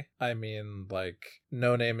lie. I mean, like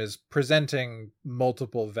Noname is presenting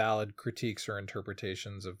multiple valid critiques or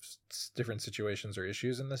interpretations of different situations or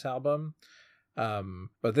issues in this album.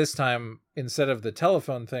 But this time, instead of the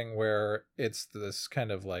Telephone thing where it's this kind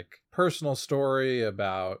of like personal story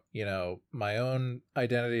about, my own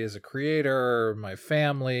identity as a creator, my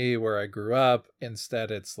family, where I grew up,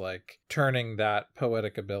 instead it's like turning that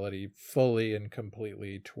poetic ability fully and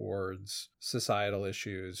completely towards societal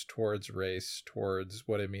issues, towards race, towards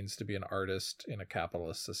what it means to be an artist in a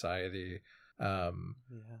capitalist society.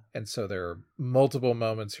 And so there are multiple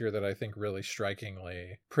moments here that I think really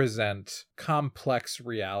strikingly present complex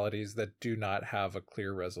realities that do not have a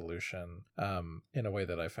clear resolution, in a way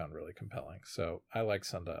that I found really compelling. So I like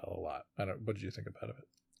Sundial a lot. What did you think about it?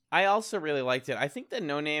 I also really liked it. I think that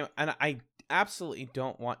Noname, and absolutely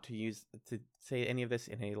don't want to say any of this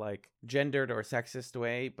in a like gendered or sexist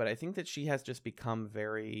way, but I think that she has just become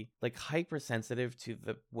very like hypersensitive to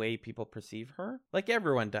the way people perceive her, like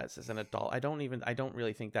everyone does as an adult. I don't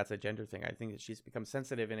really think that's a gender thing. I think that she's become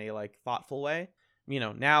sensitive in a like thoughtful way, you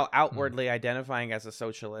know, now outwardly identifying as a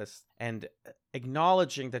socialist and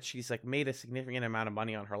acknowledging that she's like made a significant amount of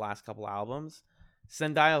money on her last couple albums.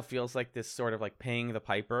 Sundial feels like this sort of like paying the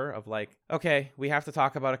piper of like, okay, we have to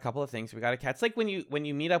talk about a couple of things. We got to catch. It's like when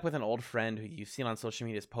you meet up with an old friend who you've seen on social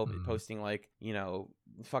media posting like, you know,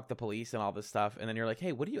 fuck the police and all this stuff. And then you're like,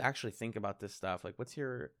 hey, what do you actually think about this stuff? Like, what's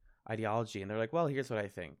your ideology? And they're like, well, here's what I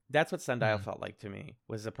think. That's what Sundial felt like to me,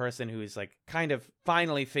 was a person who's like kind of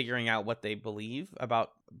finally figuring out what they believe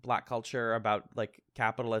about Black culture, about like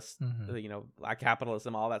capitalist, you know, Black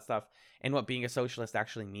capitalism, all that stuff, and what being a socialist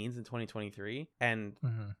actually means in 2023. And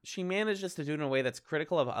she manages to do it in a way that's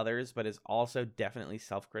critical of others, but is also definitely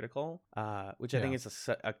self-critical, which I think is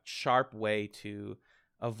a sharp way to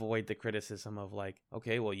avoid the criticism of like,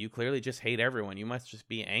 okay, well, you clearly just hate everyone, you must just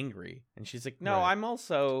be angry. And she's like, no, I'm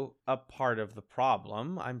also a part of the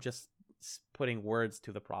problem. I'm just putting words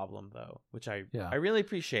to the problem, though, which I really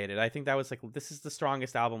appreciated. I think that was like, this is the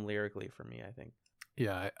strongest album lyrically for me, I think.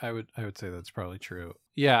 Yeah, I would say that's probably true.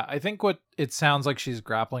 Yeah, I think what it sounds like she's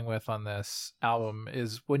grappling with on this album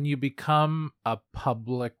is when you become a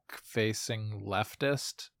public-facing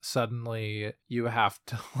leftist, suddenly you have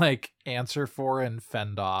to like answer for and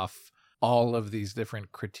fend off all of these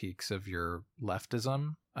different critiques of your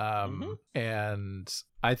leftism. And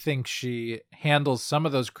I think she handles some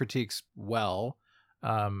of those critiques well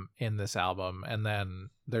in this album. And then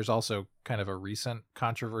there's also kind of a recent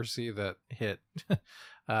controversy that hit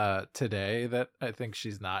today that I think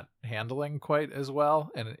she's not handling quite as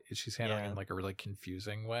well, and she's handling in like a really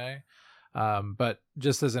confusing way. But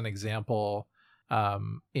just as an example,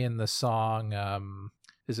 in the song,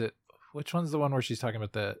 which one's the one where she's talking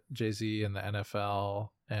about the Jay-Z and the NFL,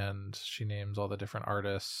 and she names all the different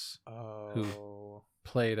artists who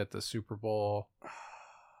played at the Super Bowl?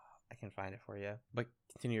 I can find it for you, but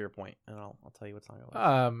continue your point, and I'll tell you what song it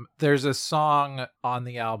was. There's a song on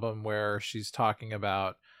the album where she's talking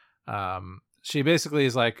about. She basically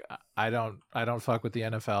is like, I don't fuck with the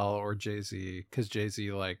NFL or Jay-Z, because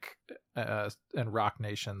Jay-Z like and Rock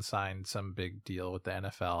Nation signed some big deal with the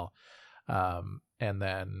NFL. And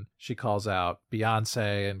then she calls out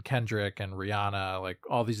Beyonce and Kendrick and Rihanna, like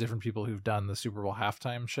all these different people who've done the Super Bowl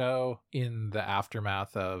halftime show in the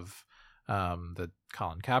aftermath of the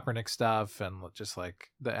Colin Kaepernick stuff, and just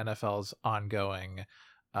like the NFL's ongoing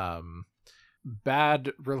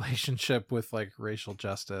bad relationship with like racial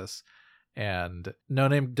justice. And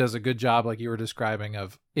Noname does a good job, like you were describing,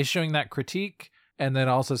 of issuing that critique and then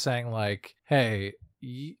also saying like, hey,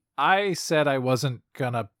 I said I wasn't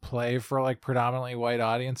gonna play for like predominantly white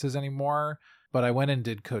audiences anymore, but I went and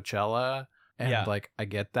did Coachella, and like I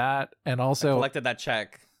get that, and also I collected that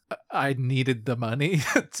check. I needed the money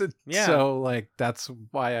so like that's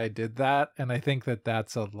why I did that. And I think that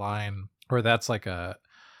that's a line, or that's like a,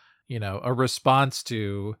 you know, a response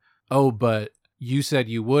to, oh, but you said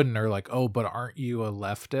you wouldn't, or like, oh, but aren't you a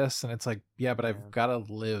leftist? And it's like, yeah, but I've got to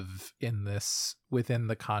live in this, within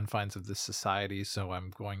the confines of this society. So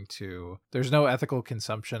I'm going to, there's no ethical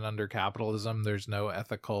consumption under capitalism. There's no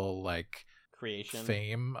ethical like creation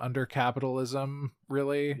fame under capitalism,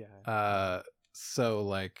 really. So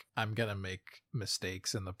like I'm gonna make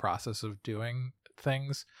mistakes in the process of doing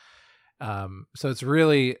things. So it's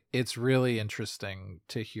really interesting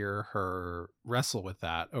to hear her wrestle with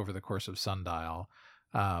that over the course of Sundial.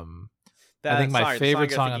 I think my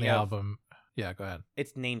favorite song on the album. Yeah, go ahead.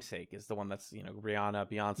 It's Namesake is the one that's, you know, Rihanna,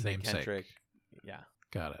 Beyonce, Namesake. Kendrick. Yeah,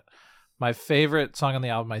 got it. My favorite song on the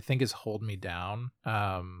album, I think, is "Hold Me Down."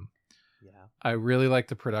 I really like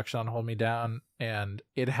the production on "Hold Me Down," and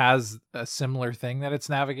it has a similar thing that it's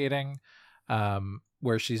navigating,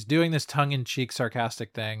 where she's doing this tongue-in-cheek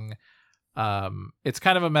sarcastic thing. It's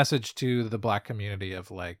kind of a message to the Black community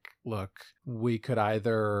of like, look, we could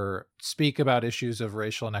either speak about issues of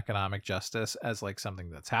racial and economic justice as like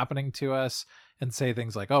something that's happening to us and say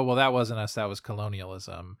things like, oh, well, that wasn't us, that was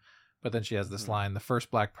colonialism. But then she has this line, the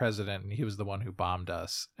first Black president, and he was the one who bombed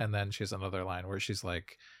us. And then she has another line where she's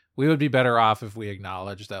like, we would be better off if we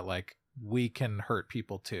acknowledge that like we can hurt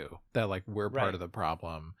people too, that like we're part of the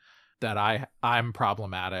problem, that I'm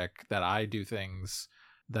problematic, that I do things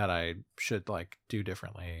that I should like do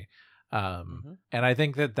differently. And I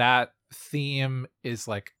think that theme is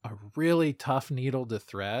like a really tough needle to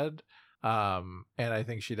thread. And I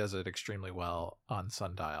think she does it extremely well on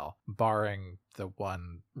Sundial, barring the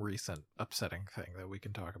one recent upsetting thing that we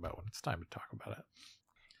can talk about when it's time to talk about it.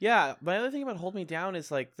 Yeah, my other thing about Hold Me Down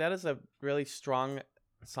is like that is a really strong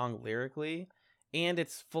song lyrically, and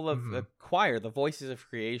it's full of Mhm. choir, the Voices of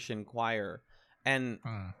Creation choir. And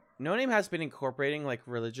No Name has been incorporating like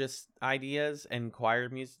religious ideas and choir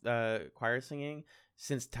singing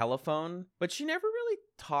since Telephone, but she never really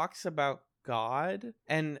talks about God.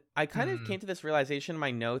 And I kind of came to this realization in my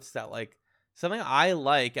notes that like something I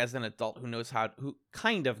like as an adult who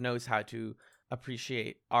kind of knows how to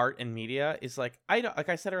appreciate art and media is like like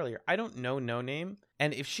I said earlier, I don't know No Name,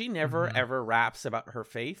 and if she never ever raps about her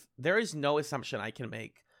faith, there is no assumption I can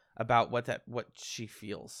make about what she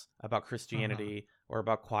feels about Christianity or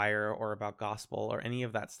about choir or about gospel or any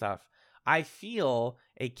of that stuff. I feel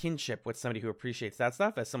a kinship with somebody who appreciates that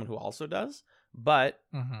stuff as someone who also does, but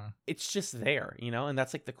it's just there, and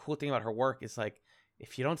that's like the cool thing about her work is like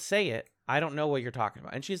if you don't say it, I don't know what you're talking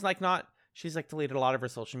about. And she's like deleted a lot of her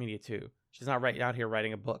social media too. She's not right out here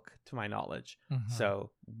writing a book, to my knowledge.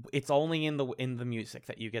 So it's only in the music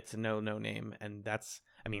that you get to know No Name, and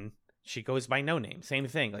she goes by No Name. Same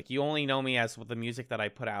thing. Like you only know me as the music that I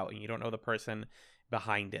put out, and you don't know the person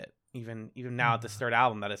behind it. Even now at this third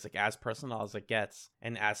album, that is like as personal as it gets,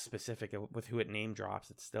 and as specific with who it name drops.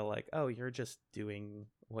 It's still like, oh, you're just doing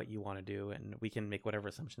what you want to do, and we can make whatever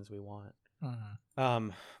assumptions we want.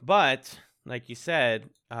 But like you said,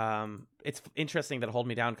 it's interesting that Hold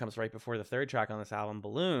Me Down comes right before the third track on this album,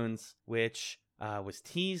 Balloons, which was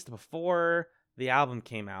teased before the album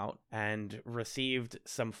came out and received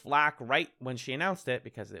some flack right when she announced it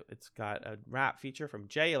because it's got a rap feature from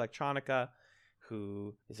Jay Electronica,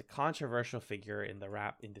 who is a controversial figure in the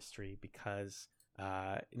rap industry because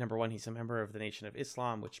number one, he's a member of the Nation of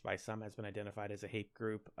Islam, which by some has been identified as a hate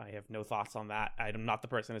group. I have no thoughts on that. I'm not the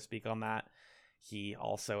person to speak on that. He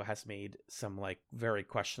also has made some like very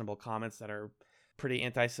questionable comments that are pretty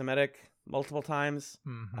anti-Semitic multiple times.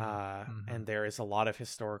 And there is a lot of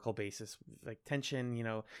historical basis, like tension,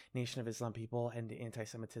 Nation of Islam people and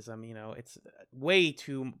anti-Semitism. It's way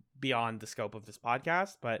too beyond the scope of this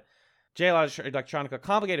podcast. But Jay Electronica,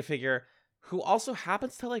 complicated figure who also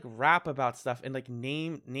happens to like rap about stuff and like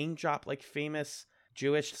name drop like famous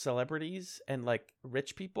Jewish celebrities and like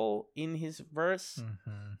rich people in his verse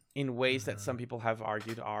in ways that some people have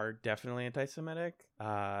argued are definitely anti-Semitic.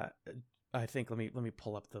 I think let me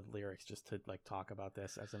pull up the lyrics just to like talk about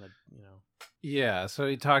this as Yeah, so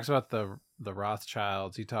he talks about the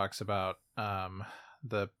Rothschilds. He talks about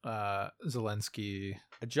the Zelensky,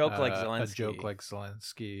 a joke like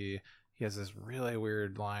Zelensky. He has this really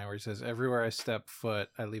weird line where he says, "Everywhere I step foot,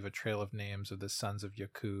 I leave a trail of names of the sons of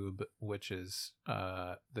Yakub," which is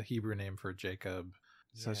the Hebrew name for Jacob.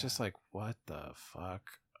 So it's just like, what the fuck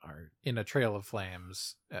are in a trail of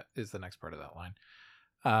flames is the next part of that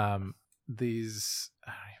line. These,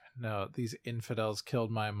 I don't even know, these infidels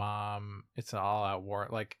killed my mom. It's an all-out war.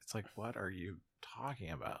 Like, it's like, what are you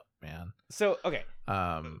talking about, man? So okay,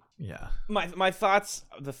 yeah. My thoughts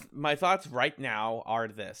right now are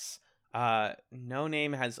this. No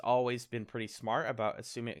Name has always been pretty smart about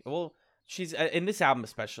assuming. Well, she's in this album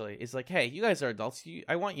especially is like, hey, you guys are adults.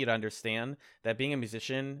 I want you to understand that being a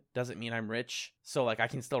musician doesn't mean I'm rich. So like, I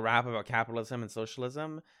can still rap about capitalism and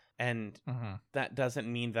socialism, and that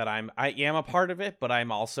doesn't mean that I am a part of it, but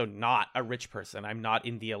I'm also not a rich person. I'm not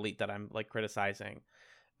in the elite that I'm like criticizing.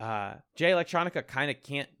 Jay Electronica kind of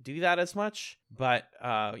can't do that as much, but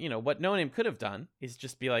what No Name could have done is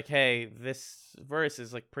just be like, hey, this verse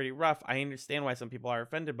is like pretty rough. I understand why some people are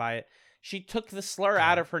offended by it. She took the slur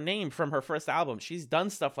out of her name from her first album. She's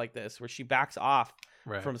done stuff like this where she backs off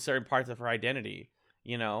from certain parts of her identity,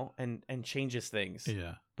 and changes things.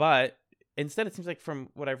 Yeah. But instead, it seems like from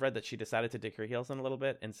what I've read that she decided to dig her heels in a little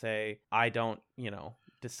bit and say, I don't,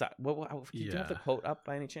 decide. Do you have the quote up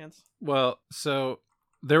by any chance? Well, so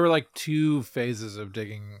there were like two phases of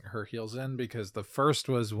digging her heels in, because the first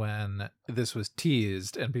was when this was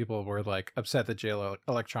teased and people were like upset that Jay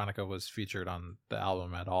Electronica was featured on the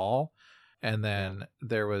album at all. And then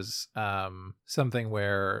there was something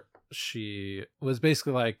where she was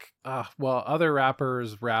basically like, well, other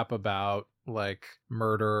rappers rap about like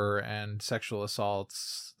murder and sexual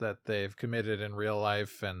assaults that they've committed in real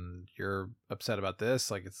life, and you're upset about this.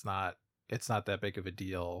 Like, it's not that big of a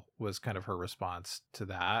deal, was kind of her response to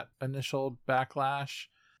that initial backlash.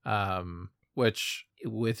 Which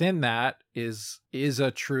within that is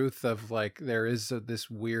a truth of like, there is this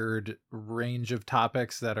weird range of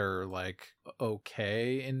topics that are like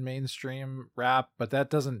okay in mainstream rap, but that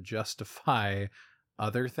doesn't justify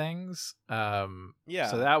other things. So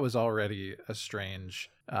that was already a strange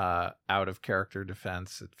out of character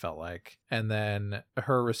defense, it felt like. And then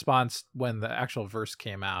her response when the actual verse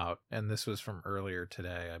came out, and this was from earlier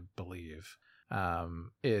today, I believe,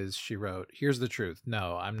 is she wrote, "Here's the truth.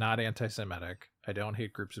 No, I'm not anti-Semitic. I don't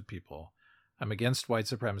hate groups of people. I'm against white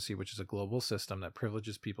supremacy, which is a global system that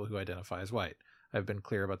privileges people who identify as white. I've been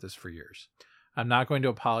clear about this for years. I'm not going to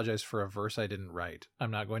apologize for a verse I didn't write.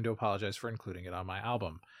 I'm not going to apologize for including it on my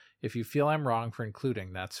album. If you feel I'm wrong for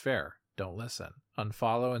including, that's fair. Don't listen.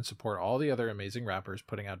 Unfollow and support all the other amazing rappers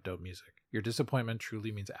putting out dope music. Your disappointment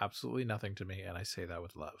truly means absolutely nothing to me, and I say that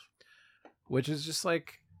with love." Which is just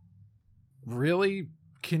like really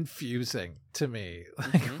confusing to me.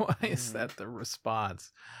 Like, why is that the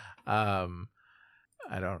response? I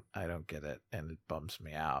don't get it, and it bums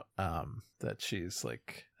me out that she's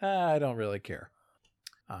like, I don't really care.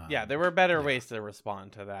 Yeah, there were better ways to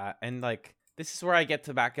respond to that. And like, this is where I get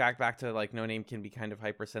to back to like, Noname can be kind of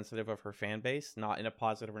hypersensitive of her fan base, not in a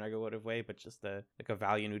positive or negative way, but just a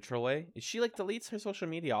value neutral way. She like deletes her social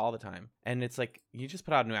media all the time, and it's like, you just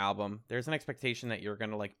put out a new album. There's an expectation that you're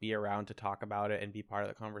gonna like be around to talk about it and be part of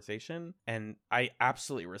the conversation. And I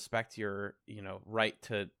absolutely respect your right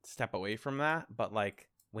to step away from that. But like,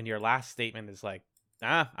 when your last statement is like,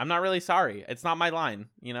 I'm not really sorry, it's not my line,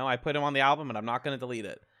 I put him on the album and I'm not gonna delete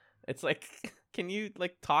it. It's like, can you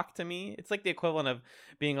like talk to me? It's like the equivalent of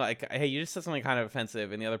being like, hey, you just said something kind of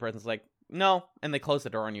offensive, and the other person's like, no, and they close the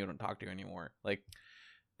door on you and don't talk to you anymore. Like,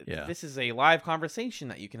 this is a live conversation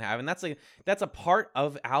that you can have, and that's a part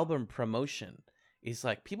of album promotion. Is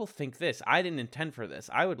like, people think this, I didn't intend for this,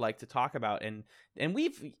 I would like to talk about, and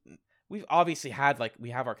we've obviously had, like,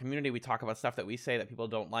 we have our community, we talk about stuff that we say that people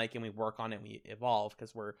don't like, and we work on it, and we evolve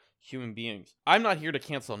because we're human beings. I'm not here to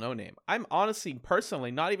cancel Noname. I'm honestly,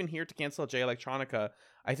 personally, not even here to cancel Jay Electronica.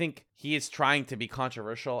 I think he is trying to be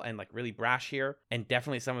controversial and like really brash here, and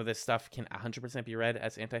definitely some of this stuff can 100% be read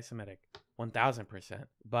as anti-Semitic, 1000%.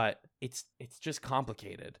 But it's just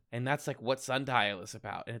complicated, and that's like what Sundial is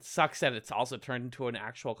about. And it sucks that it's also turned into an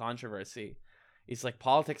actual controversy. It's like,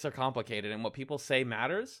 politics are complicated, and what people say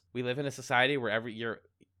matters. We live in a society where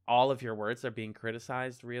all of your words are being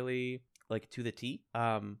criticized, really, like, to the T.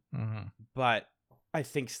 But I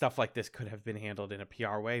think stuff like this could have been handled in a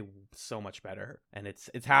PR way so much better, and it's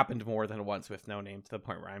happened more than once with Noname, to the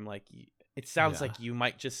point where I'm like, it sounds like you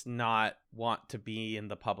might just not want to be in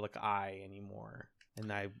the public eye anymore.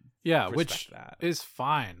 And I which that is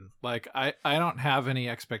fine. Like, I don't have any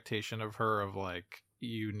expectation of her of like,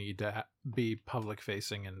 you need to be public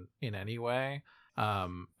facing in any way.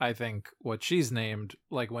 I think what she's named,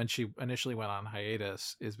 like when she initially went on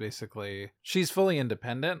hiatus, is basically she's fully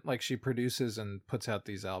independent. Like, she produces and puts out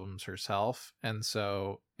these albums herself, and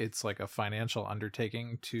so it's like a financial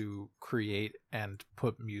undertaking to create and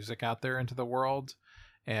put music out there into the world.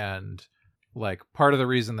 And like, part of the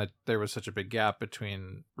reason that there was such a big gap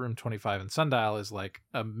between Room 25 and Sundial is like,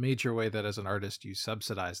 a major way that as an artist you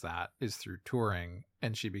subsidize that is through touring,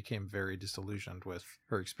 and she became very disillusioned with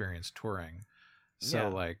her experience touring. So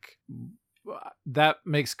like, that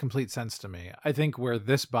makes complete sense to me. I think where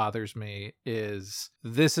this bothers me is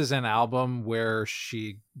this is an album where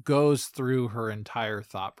she goes through her entire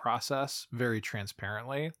thought process very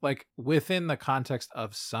transparently. Like, within the context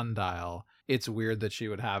of Sundial, it's weird that she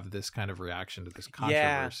would have this kind of reaction to this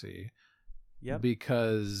controversy.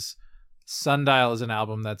 Because Sundial is an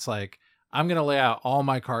album that's like, I'm going to lay out all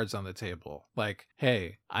my cards on the table. Like,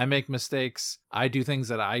 hey, I make mistakes. I do things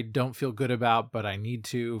that I don't feel good about, but I need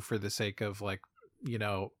to for the sake of like,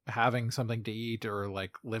 having something to eat, or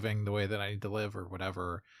like living the way that I need to live, or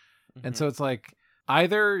whatever. And so it's like,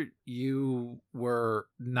 either you were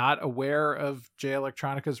not aware of Jay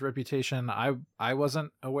Electronica's reputation. I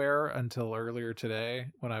wasn't aware until earlier today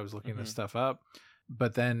when I was looking this stuff up,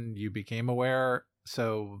 but then you became aware.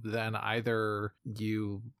 So then either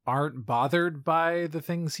you aren't bothered by the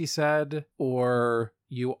things he said, or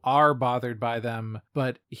you are bothered by them,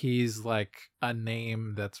 but he's like a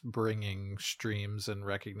name that's bringing streams and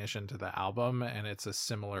recognition to the album, and it's a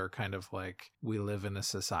similar kind of like, we live in a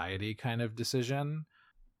society kind of decision.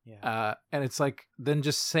 And it's like, then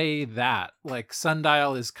just say that. Like,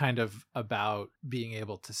 Sundial is kind of about being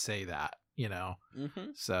able to say that,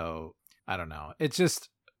 So I don't know. It's just,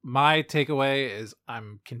 my takeaway is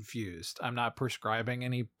I'm confused. I'm not prescribing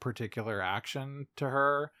any particular action to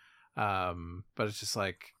her, but it's just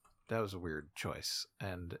like, that was a weird choice,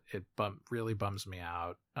 and it really bums me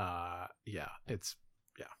out.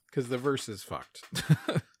 Because the verse is fucked.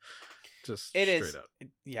 Just it straight is up.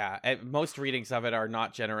 Yeah, most readings of it are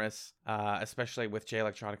not generous, especially with Jay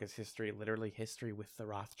Electronica's history, literally history with the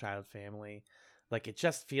Rothschild family. Like, it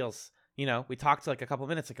just feels, we talked like a couple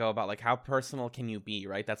minutes ago about like, how personal can you be,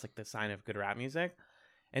 right? That's like the sign of good rap music.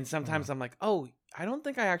 And sometimes I'm like, oh, I don't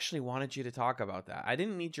think I actually wanted you to talk about that. I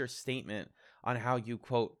didn't need your statement on how you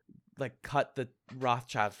quote like cut the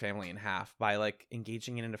Rothschild family in half by like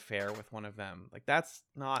engaging in an affair with one of them. Like that's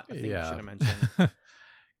not a thing you should have mentioned.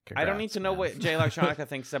 I don't need to know what Jay Electronica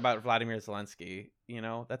thinks about Vladimir Zelensky. You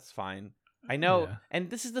know, that's fine. I know, and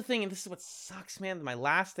this is the thing, and this is what sucks, man. My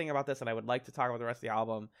last thing about this, and I would like to talk about the rest of the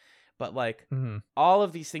album, but like all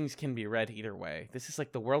of these things can be read either way. This is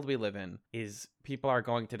like the world we live in. Is people are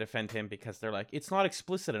going to defend him because they're like, it's not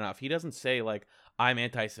explicit enough. He doesn't say like I'm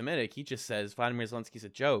anti-Semitic. He just says Vladimir Zelensky's a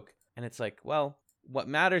joke, and it's like, well, what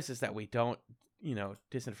matters is that we don't, you know,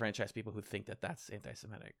 disenfranchise people who think that that's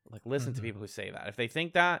anti-Semitic. Like, listen to people who say that. If they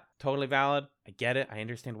think that, totally valid. I get it. I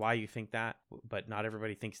understand why you think that, but not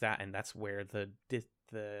everybody thinks that, and that's where the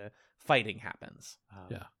fighting happens.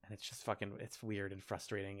 And it's just fucking, it's weird and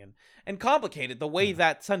frustrating and complicated. The way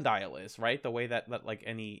that Sundial is, right? The way that like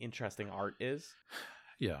any interesting art is.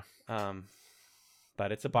 Yeah.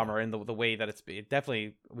 But it's a bummer, and the way that it's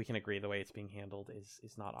definitely, we can agree, the way it's being handled is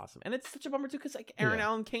not awesome, and it's such a bummer too because like Aaron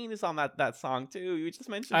Allen Kane is on that song too. You just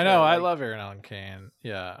mentioned. I know, her, I love Aaron Allen Kane.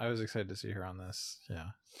 Yeah, I was excited to see her on this.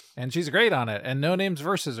 Yeah, and she's great on it, and Noname's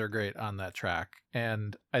verses are great on that track,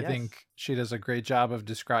 and I think she does a great job of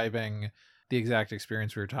describing the exact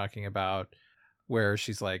experience we were talking about, where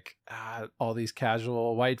she's like, all these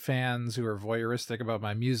casual white fans who are voyeuristic about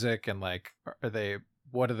my music, and like,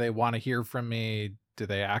 what do they want to hear from me? Do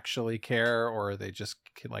they actually care, or are they just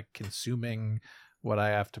like consuming what I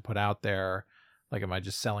have to put out there? Like, am I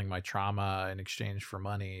just selling my trauma in exchange for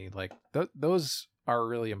money? Like those are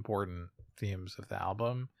really important themes of the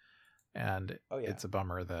album. And it's a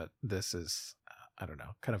bummer that this is, I don't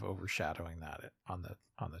know, kind of overshadowing that on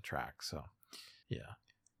the track. So yeah.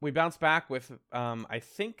 We bounce back with, I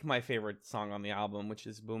think my favorite song on the album, which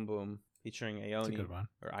is Boom Boom featuring Ione. It's a good one.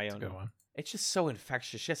 Or Ione. It's a good one. It's just so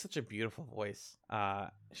infectious. She has such a beautiful voice.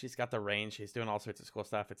 She's got the range. She's doing all sorts of cool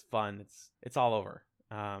stuff. It's fun. It's all over.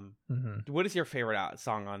 What is your favorite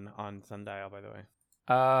song on Sundial, by the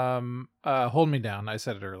way? Hold Me Down. I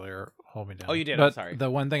said it earlier. Hold Me Down. Oh, you did. But I'm sorry. The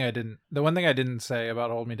one thing I didn't say about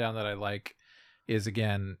Hold Me Down that I like is,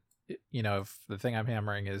 again, you know, if the thing I'm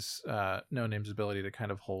hammering is Noname's ability to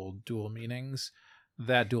kind of hold dual meanings.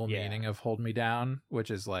 That dual meaning of Hold Me Down, which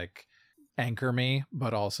is like anchor me,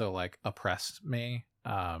 but also like oppressed me.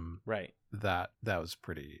 Right. That was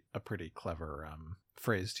a pretty clever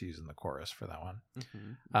phrase to use in the chorus for that one.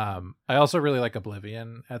 I also really like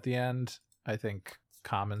Oblivion at the end. I think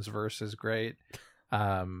Common's verse is great.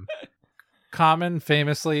 Common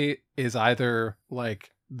famously is either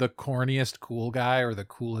like the corniest cool guy or the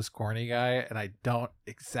coolest corny guy, and I don't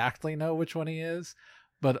exactly know which one he is,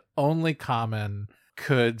 but only Common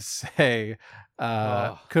could say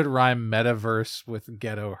could rhyme metaverse with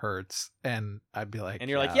ghetto hurts, and I'd be like, and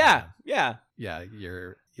you're like, you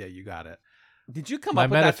got it. Did you come up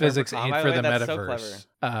with metaphysics that ain't term? for the That's metaverse?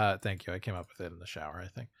 So Thank you. I came up with it in the shower, I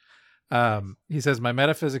think. He says, my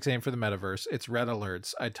metaphysics ain't for the metaverse. It's red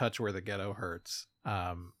alerts. I touch where the ghetto hurts.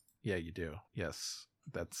 Yeah, you do. Yes.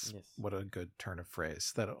 That's what a good turn of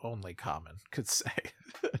phrase that only Common could say.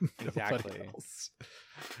 Exactly. Else.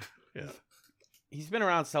 Yeah. He's been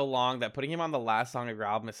around so long that putting him on the last song of your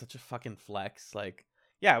album is such a fucking flex. Like,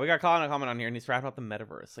 yeah, we got Colin Common on here, and he's rapping about the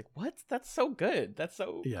metaverse. Like, what? That's so good. That's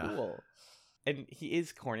so cool. And he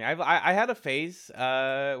is corny. I had a phase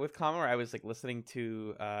with Common where I was like listening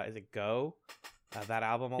to is it Go, that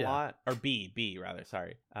album a lot, or B rather.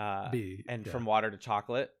 Sorry. B. And From Water to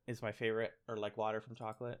Chocolate is my favorite, or Like Water from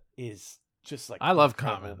Chocolate is just like I love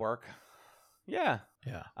Common work. Yeah.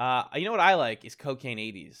 Yeah. You know what I like is Cocaine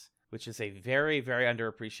 80s, which is a very, very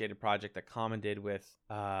underappreciated project that Common did with,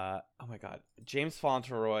 oh my God, James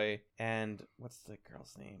Fauntleroy and what's the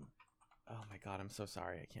girl's name? Oh my God, I'm so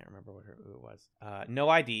sorry. I can't remember who it was. No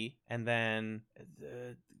ID. And then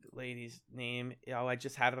the lady's name, I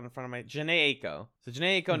just had it in front of my, Janae Aiko. So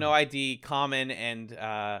Janae Aiko, No ID, Common, and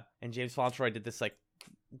James Fauntleroy did this like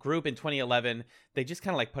group in 2011. They just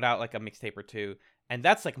kind of like put out like a mixtape or two. And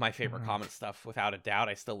that's like my favorite Common stuff, without a doubt.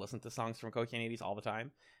 I still listen to songs from Cocaine 80s all the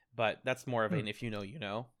time. But that's more of an if you know, you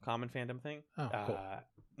know Common fandom thing. Oh, cool.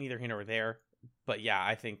 Neither here nor there. But yeah,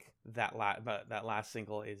 I think that last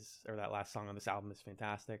single that last song on this album is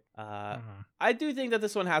fantastic. I do think that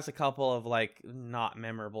this one has a couple of like not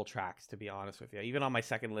memorable tracks, to be honest with you. Even on my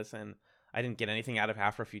second listen, I didn't get anything out of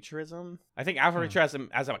Afrofuturism. I think Afrofuturism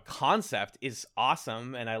as a concept is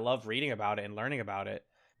awesome, and I love reading about it and learning about it.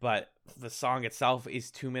 But the song itself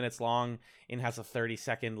is 2 minutes long and has a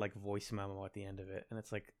 30-second like voice memo at the end of it, and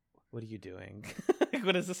it's like, what are you doing? Like,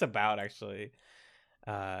 what is this about, actually?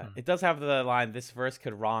 It does have the line, "This verse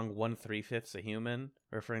could wrong 1/3 a human,"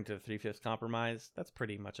 referring to the 3/5 compromise. That's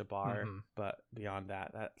pretty much a bar, but beyond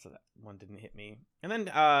that one didn't hit me. And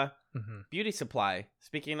then Beauty Supply.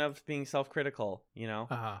 Speaking of being self-critical,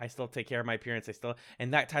 I still take care of my appearance.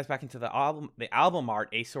 And that ties back into the album art,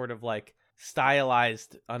 a sort of like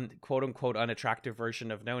stylized, quote unquote, unattractive version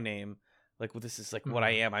of Noname. Like, well, this is like what I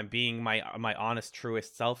am. I'm being my honest,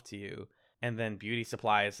 truest self to you. And then Beauty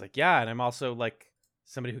Supply is like, yeah, and I'm also like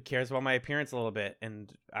somebody who cares about my appearance a little bit,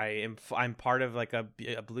 and I'm part of like a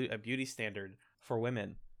beauty standard for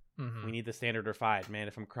women. We need the standard refined, man.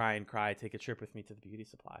 If I'm crying, cry. Take a trip with me to the Beauty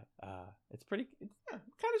Supply. It's kind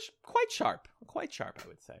of quite sharp, I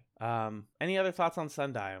would say. Any other thoughts on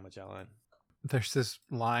Sundial, Magellan? There's this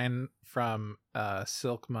line from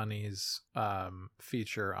Silk Money's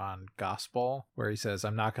feature on Gospel where he says,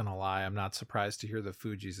 "I'm not gonna lie, I'm not surprised to hear the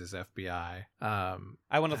Fugees is FBI."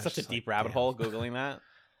 I went on such a deep rabbit hole googling that.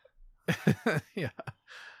 Yeah,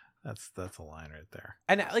 that's a line right there.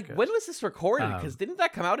 And like, when was this recorded? Because didn't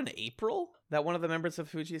that come out in April? That one of the members of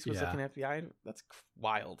Fugees was looking at FBI. That's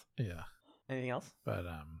wild. Yeah. Anything else? But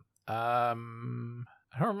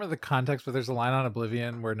I don't remember the context, but there's a line on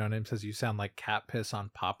Oblivion where Noname says, "You sound like cat piss on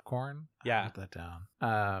popcorn." Yeah. I wrote that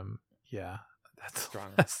down. Yeah, that's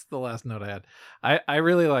strong. That's the last note I had. I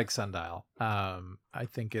really like Sundial. I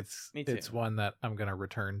think it's one that I'm going to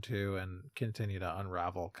return to and continue to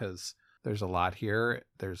unravel because there's a lot here.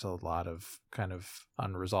 There's a lot of kind of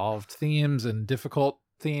unresolved themes and difficult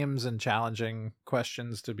themes and challenging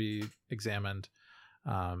questions to be examined.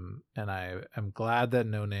 And I am glad that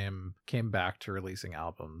Noname came back to releasing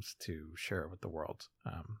albums to share it with the world.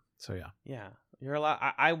 So yeah, you're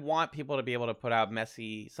allowed. I want people to be able to put out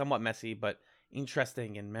somewhat messy, but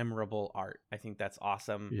interesting and memorable art. I think that's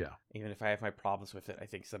awesome. Yeah. Even if I have my problems with it, I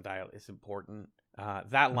think Sundial is important.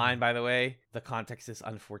 That line, by the way, the context is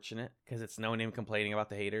unfortunate because it's Noname complaining about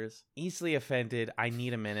the haters. Easily offended. I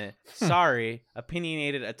need a minute. Sorry.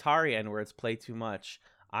 Opinionated Atari N-words play too much.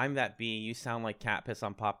 I'm that bee. You sound like cat piss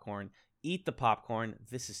on popcorn. Eat the popcorn.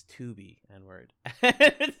 This is Tubi. N-word.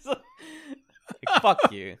 It's like,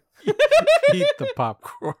 fuck you. Eat the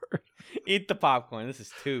popcorn. Eat the popcorn. This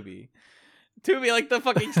is Tubi. Tubi, like the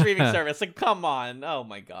fucking streaming service. Like, come on. Oh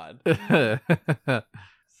my god.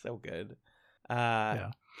 So good.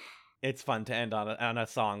 Yeah. It's fun to end on a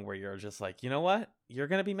song where you're just like, you know what? You're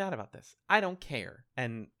gonna be mad about this. I don't care.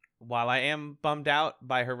 And while I am bummed out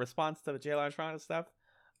by her response to the J Lounge Toronto stuff,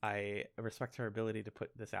 I respect her ability to put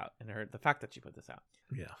this out and the fact that she put this out.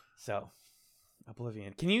 Yeah. So,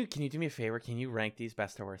 Oblivion. Can you do me a favor? Can you rank these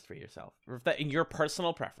best or worst for yourself? In your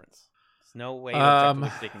personal preference. There's no way to objectively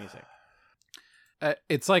stick music.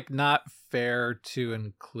 It's like not fair to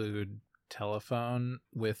include Telephone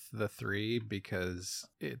with the 3 because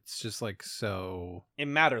it's just like so. It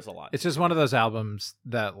matters a lot. It's just one of those albums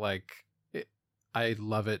that like I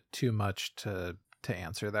love it too much to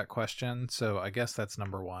answer that question. So I guess that's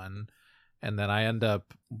number 1. And then I end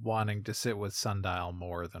up wanting to sit with Sundial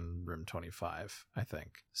more than Room 25, I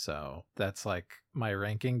think. So that's like my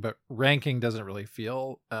ranking, but ranking doesn't really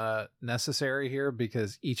feel necessary here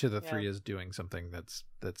because each of the 3 is doing something that's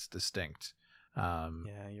distinct. Yeah,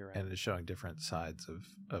 you're right. And is showing different sides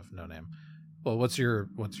of Noname. Well, what's your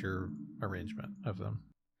arrangement of them?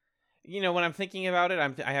 When I'm thinking about it,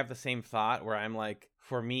 I have the same thought where I'm like,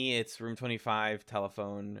 for me, it's Room 25,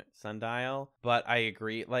 Telephone, Sundial. But I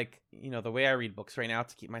agree. Like, the way I read books right now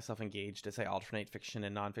to keep myself engaged is I alternate fiction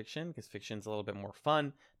and nonfiction because fiction's a little bit more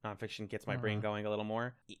fun. Nonfiction gets my brain going a little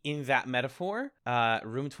more. In that metaphor,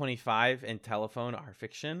 Room 25 and Telephone are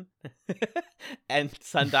fiction and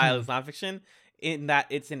Sundial is nonfiction. In that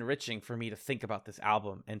it's enriching for me to think about this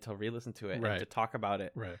album and to re-listen to it and to talk about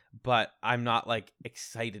it. Right. But I'm not like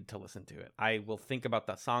excited to listen to it. I will think about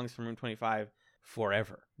the songs from Room 25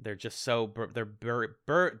 forever. They're just so they're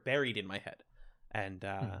buried in my head. And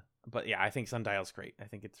but yeah, I think Sundial's great. I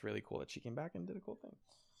think it's really cool that she came back and did a cool thing.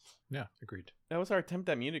 Yeah, agreed. That was our attempt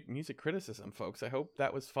at music criticism, folks. I hope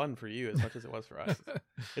that was fun for you as much as it was for us.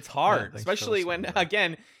 It's hard, especially when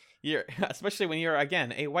again especially when you're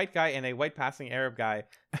again a white guy and a white passing Arab guy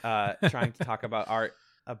trying to talk about art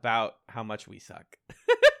about how much we suck.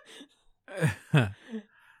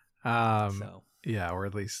 Yeah, or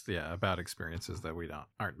at least about experiences that we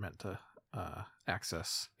aren't meant to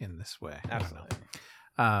access in this way. Absolutely.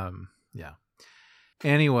 Yeah.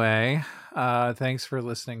 Anyway, thanks for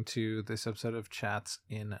listening to this episode of Chats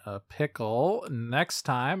in a Pickle. Next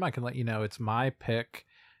time I can let you know it's my pick.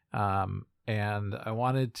 And I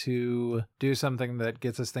wanted to do something that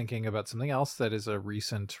gets us thinking about something else that is a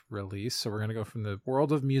recent release. So we're going to go from the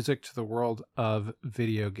world of music to the world of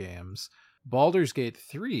video games. Baldur's Gate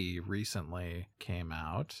 3 recently came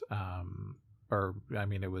out.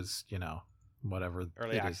 It was, whatever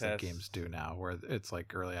Early it is that access. games do now, where it's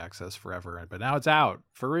like early access forever, but now it's out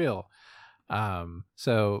for real.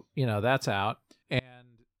 So that's out. And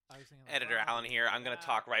I was thinking, Editor Alan here. I'm going to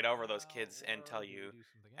talk right over those kids and tell you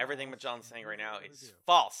everything Magellan's saying right now is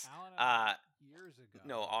false.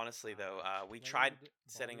 No, honestly, though, we tried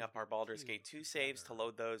setting up our Baldur's Gate 2 saves to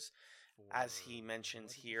load those, as he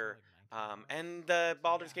mentions here. And the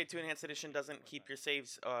Baldur's Gate 2 Enhanced Edition doesn't keep your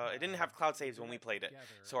saves. It didn't have cloud saves when we played it.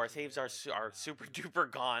 So our saves are super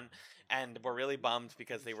duper gone. And we're really bummed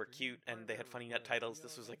because they were cute and they had funny net titles.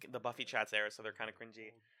 This was like the Buffy Chatz era, so they're kind of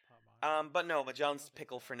cringy. But no, Magellan's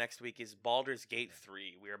pickle for next week is Baldur's Gate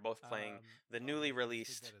 3. We are both playing the newly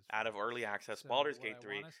released, out of early access, Baldur's Gate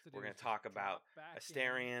 3. We're going to talk about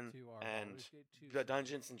Astarion and the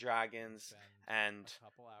Dungeons and Dragons and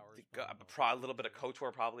a little bit of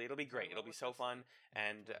KOTOR probably. It'll be great. It'll be so fun.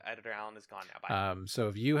 And Editor Alan is gone now. Bye. So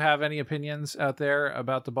if you have any opinions out there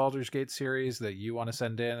about the Baldur's Gate series that you want to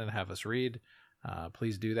send in and have us read,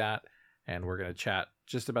 please do that. And we're going to chat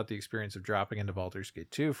just about the experience of dropping into Baldur's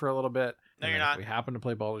Gate 2 for a little bit. No, and you're not. If we happen to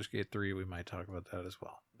play Baldur's Gate 3, we might talk about that as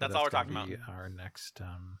well. That's all we're talking about. Our next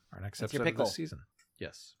episode of this season.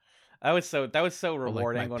 Yes. That was so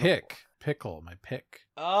rewarding. My pickle.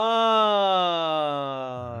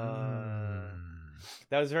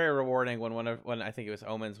 That was very rewarding when I think it was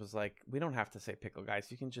Omens was like, we don't have to say pickle,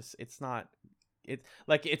 guys. You can just, it's not,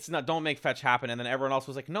 don't make fetch happen. And then everyone else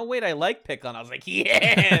was like, no, wait, I like pickle. And I was like,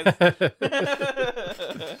 yes.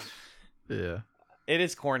 Yeah. It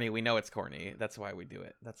is corny. We know it's corny. That's why we do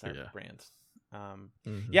it. That's our brand.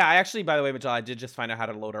 Mm-hmm. Yeah, I actually, by the way, Majal, I did just find out how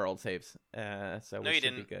to load our old saves. So we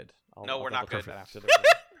should be good. We're not good. After the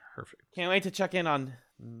Perfect. Can't wait to check in on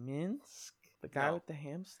Minsk, the guy with the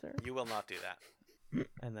hamster. You will not do that.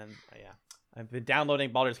 And then, I've been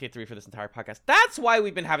downloading Baldur's Gate 3 for this entire podcast. That's why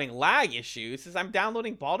we've been having lag issues, is I'm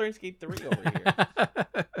downloading Baldur's Gate 3 over here.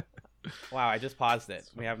 Wow, I just paused it.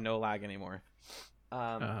 We have no lag anymore.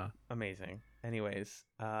 Amazing. Anyways,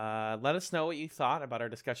 let us know what you thought about our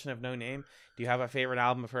discussion of Noname. Do you have a favorite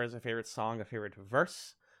album of hers, a favorite song, a favorite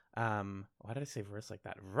verse? Why did I say verse like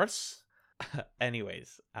that? Verse?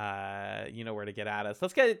 Anyways, you know where to get at us.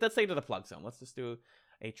 Let's say to the plug zone. Let's just do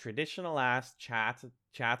a traditional ass Chatz a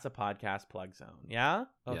podcast plug zone. Yeah?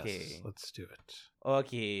 Okay. Yes, let's do it.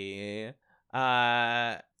 Okay.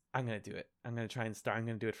 I'm going to do it. I'm going to try and start. I'm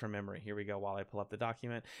going to do it from memory. Here we go while I pull up the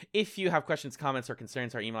document. If you have questions, comments, or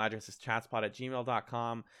concerns, our email address is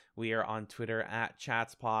chatspod@gmail.com. We are on Twitter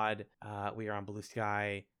 @chatspod. We are on Blue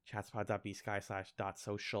Sky,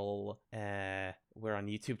 chatspod.bsky/.social. We're on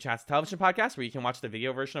YouTube Chatz Television Podcast, where you can watch the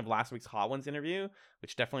video version of last week's Hot Ones interview,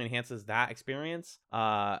 which definitely enhances that experience.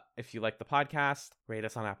 If you like the podcast, rate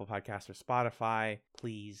us on Apple Podcasts or Spotify,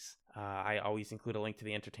 please. I always include a link to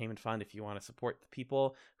the Entertainment Fund if you want to support the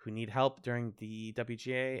people who need help during the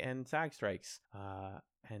WGA and SAG strikes.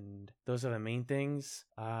 And those are the main things.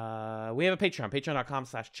 We have a Patreon,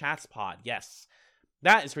 patreon.com/chatspod. Yes.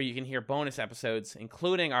 That is where you can hear bonus episodes,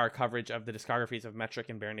 including our coverage of the discographies of Metric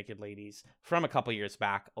and Bare Naked Ladies from a couple years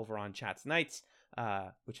back over on Chatz Nights,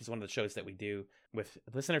 which is one of the shows that we do with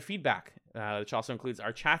listener feedback, which also includes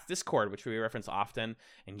our Chatz Discord, which we reference often,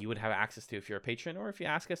 and you would have access to if you're a patron or if you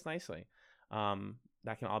ask us nicely.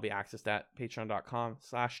 That can all be accessed at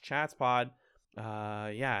patreon.com/chatspod.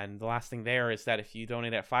 And the last thing there is that if you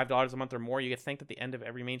donate at $5 a month or more, you get thanked at the end of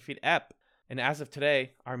every main feed ep. And as of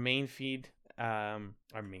today, our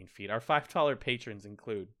 $5 patrons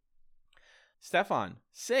include Stefan,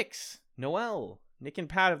 Six, Noel, Nick and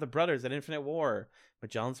Pat of the Brothers at Infinite War,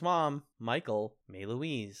 Magellan's Mom, Michael, May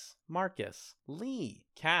Louise, Marcus, Lee,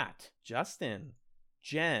 Kat, Justin,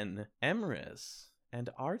 Jen, Emrys,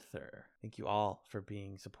 and Arthur. Thank you all for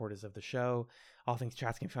being supporters of the show. All things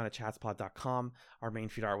Chatz can be found at chatspod.com. Our main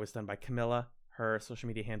feed art was done by Camilla. Her social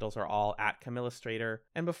media handles are all at Camillastrator.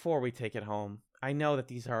 And before we take it home, I know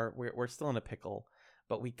that we're still in a pickle,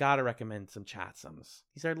 but we gotta recommend some Chatsums.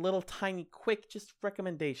 These are little tiny, quick, just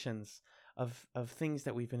recommendations of things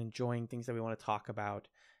that we've been enjoying, things that we want to talk about,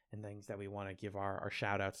 and things that we want to give our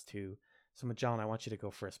shout outs to. So Magellan, I want you to go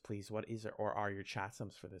first, please. What is or are your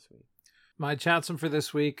Chatsums for this week? My Chatsum for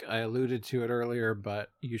this week, I alluded to it earlier,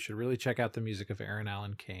 but you should really check out the music of Erin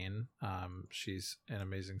Allen Kane. She's an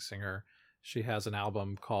amazing singer. She has an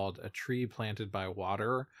album called A Tree Planted by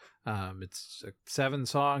Water. It's 7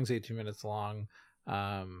 songs, 18 minutes long.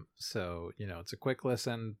 So, it's a quick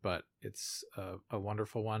listen, but it's a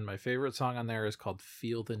wonderful one. My favorite song on there is called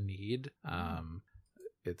Feel the Need.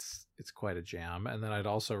 It's quite a jam. And then I'd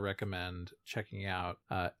also recommend checking out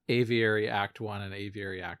Aviary Act 1 and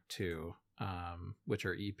Aviary Act 2. which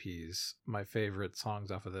are EPs. My favorite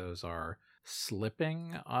songs off of those are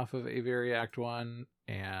Slipping off of Aviary Act 1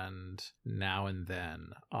 and Now and Then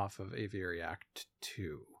off of Aviary Act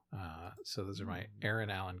 2. So those are my Erin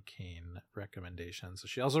Allen Kane recommendations.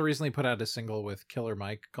 She also recently put out a single with Killer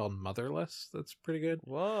Mike called Motherless. That's pretty good.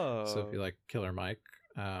 Whoa. So if you like Killer Mike,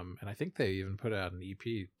 and I think they even put out an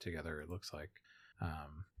EP together, it looks like.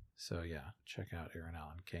 So yeah, check out Erin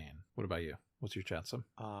Allen Kane. What about you? What's your chatsum?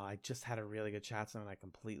 I just had a really good chatsum and I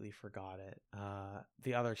completely forgot it.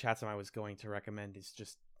 The other chatsum I was going to recommend is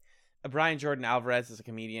just Brian Jordan Alvarez is a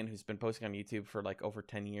comedian who's been posting on YouTube for like over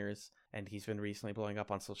 10 years. And he's been recently blowing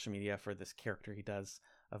up on social media for this character he does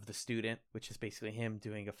of the student, which is basically him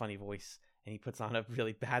doing a funny voice. And he puts on a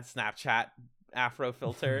really bad Snapchat afro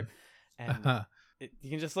filter. And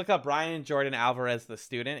you can just look up Brian Jordan Alvarez, the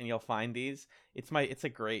student, and you'll find these.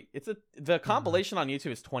 The compilation on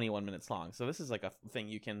YouTube is 21 minutes long. So this is like a thing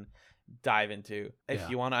you can dive into. If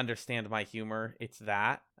you want to understand my humor, it's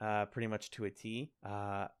that pretty much to a T.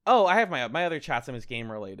 I have my other chatsum is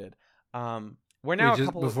game related. We're now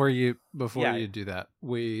before you do that,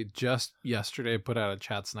 we just yesterday put out a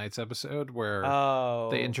Chatz Nights episode where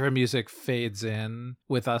the intro music fades in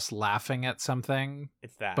with us laughing at something.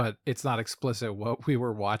 It's that, but it's not explicit what we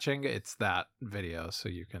were watching. It's that video, so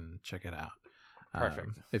you can check it out. Perfect.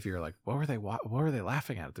 If you're like, what were they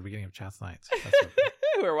laughing at the beginning of Chatz Nights?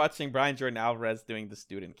 We're watching Brian Jordan Alvarez doing the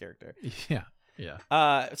student character. Yeah.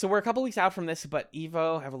 Yeah. So we're a couple weeks out from this, but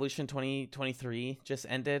Evo Evolution 2023 just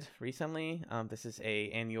ended recently. This is a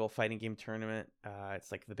annual fighting game tournament.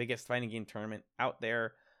 It's like the biggest fighting game tournament out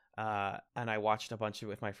there. And I watched a bunch of it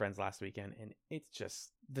with my friends last weekend, and it's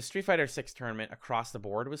just the Street Fighter 6 tournament across the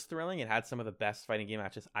board was thrilling. It had some of the best fighting game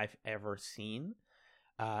matches I've ever seen.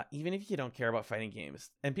 Even if you don't care about fighting games,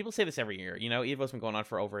 and people say this every year, Evo's been going on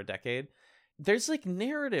for over a decade. There's like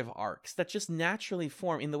narrative arcs that just naturally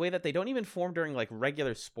form in the way that they don't even form during like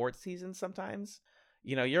regular sports seasons sometimes.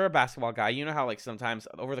 You're a basketball guy. You know how like sometimes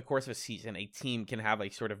over the course of a season, a team can have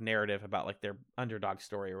like sort of narrative about like their underdog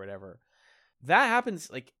story or whatever. That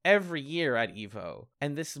happens like every year at Evo.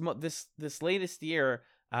 And this latest year,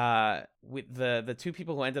 with the two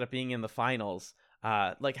people who ended up being in the finals,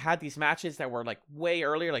 like had these matches that were like way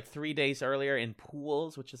earlier, like 3 days earlier in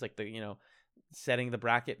pools, which is like the, setting the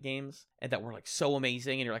bracket games, and that were like so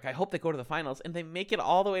amazing, and you're like, I hope they go to the finals, and they make it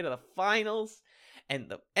all the way to the finals, and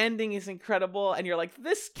the ending is incredible, and you're like,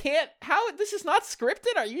 this is not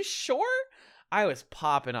scripted, are you sure? I was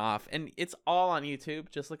popping off, and it's all on YouTube.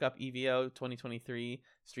 Just look up EVO 2023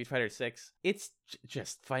 Street Fighter 6. It's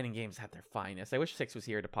just fighting games at their finest. I wish 6 was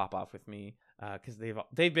here to pop off with me, because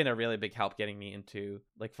they've been a really big help getting me into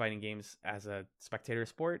like fighting games as a spectator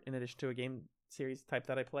sport in addition to a game series type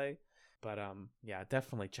that I play. But yeah,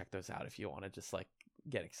 definitely check those out if you want to just like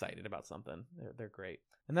get excited about something. They're great.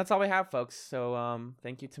 And that's all we have, folks. So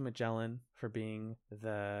thank you to Magellan for being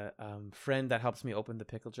the friend that helps me open the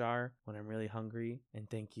pickle jar when I'm really hungry. And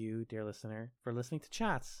thank you, dear listener, for listening to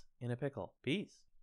Chats in a Pickle. Peace.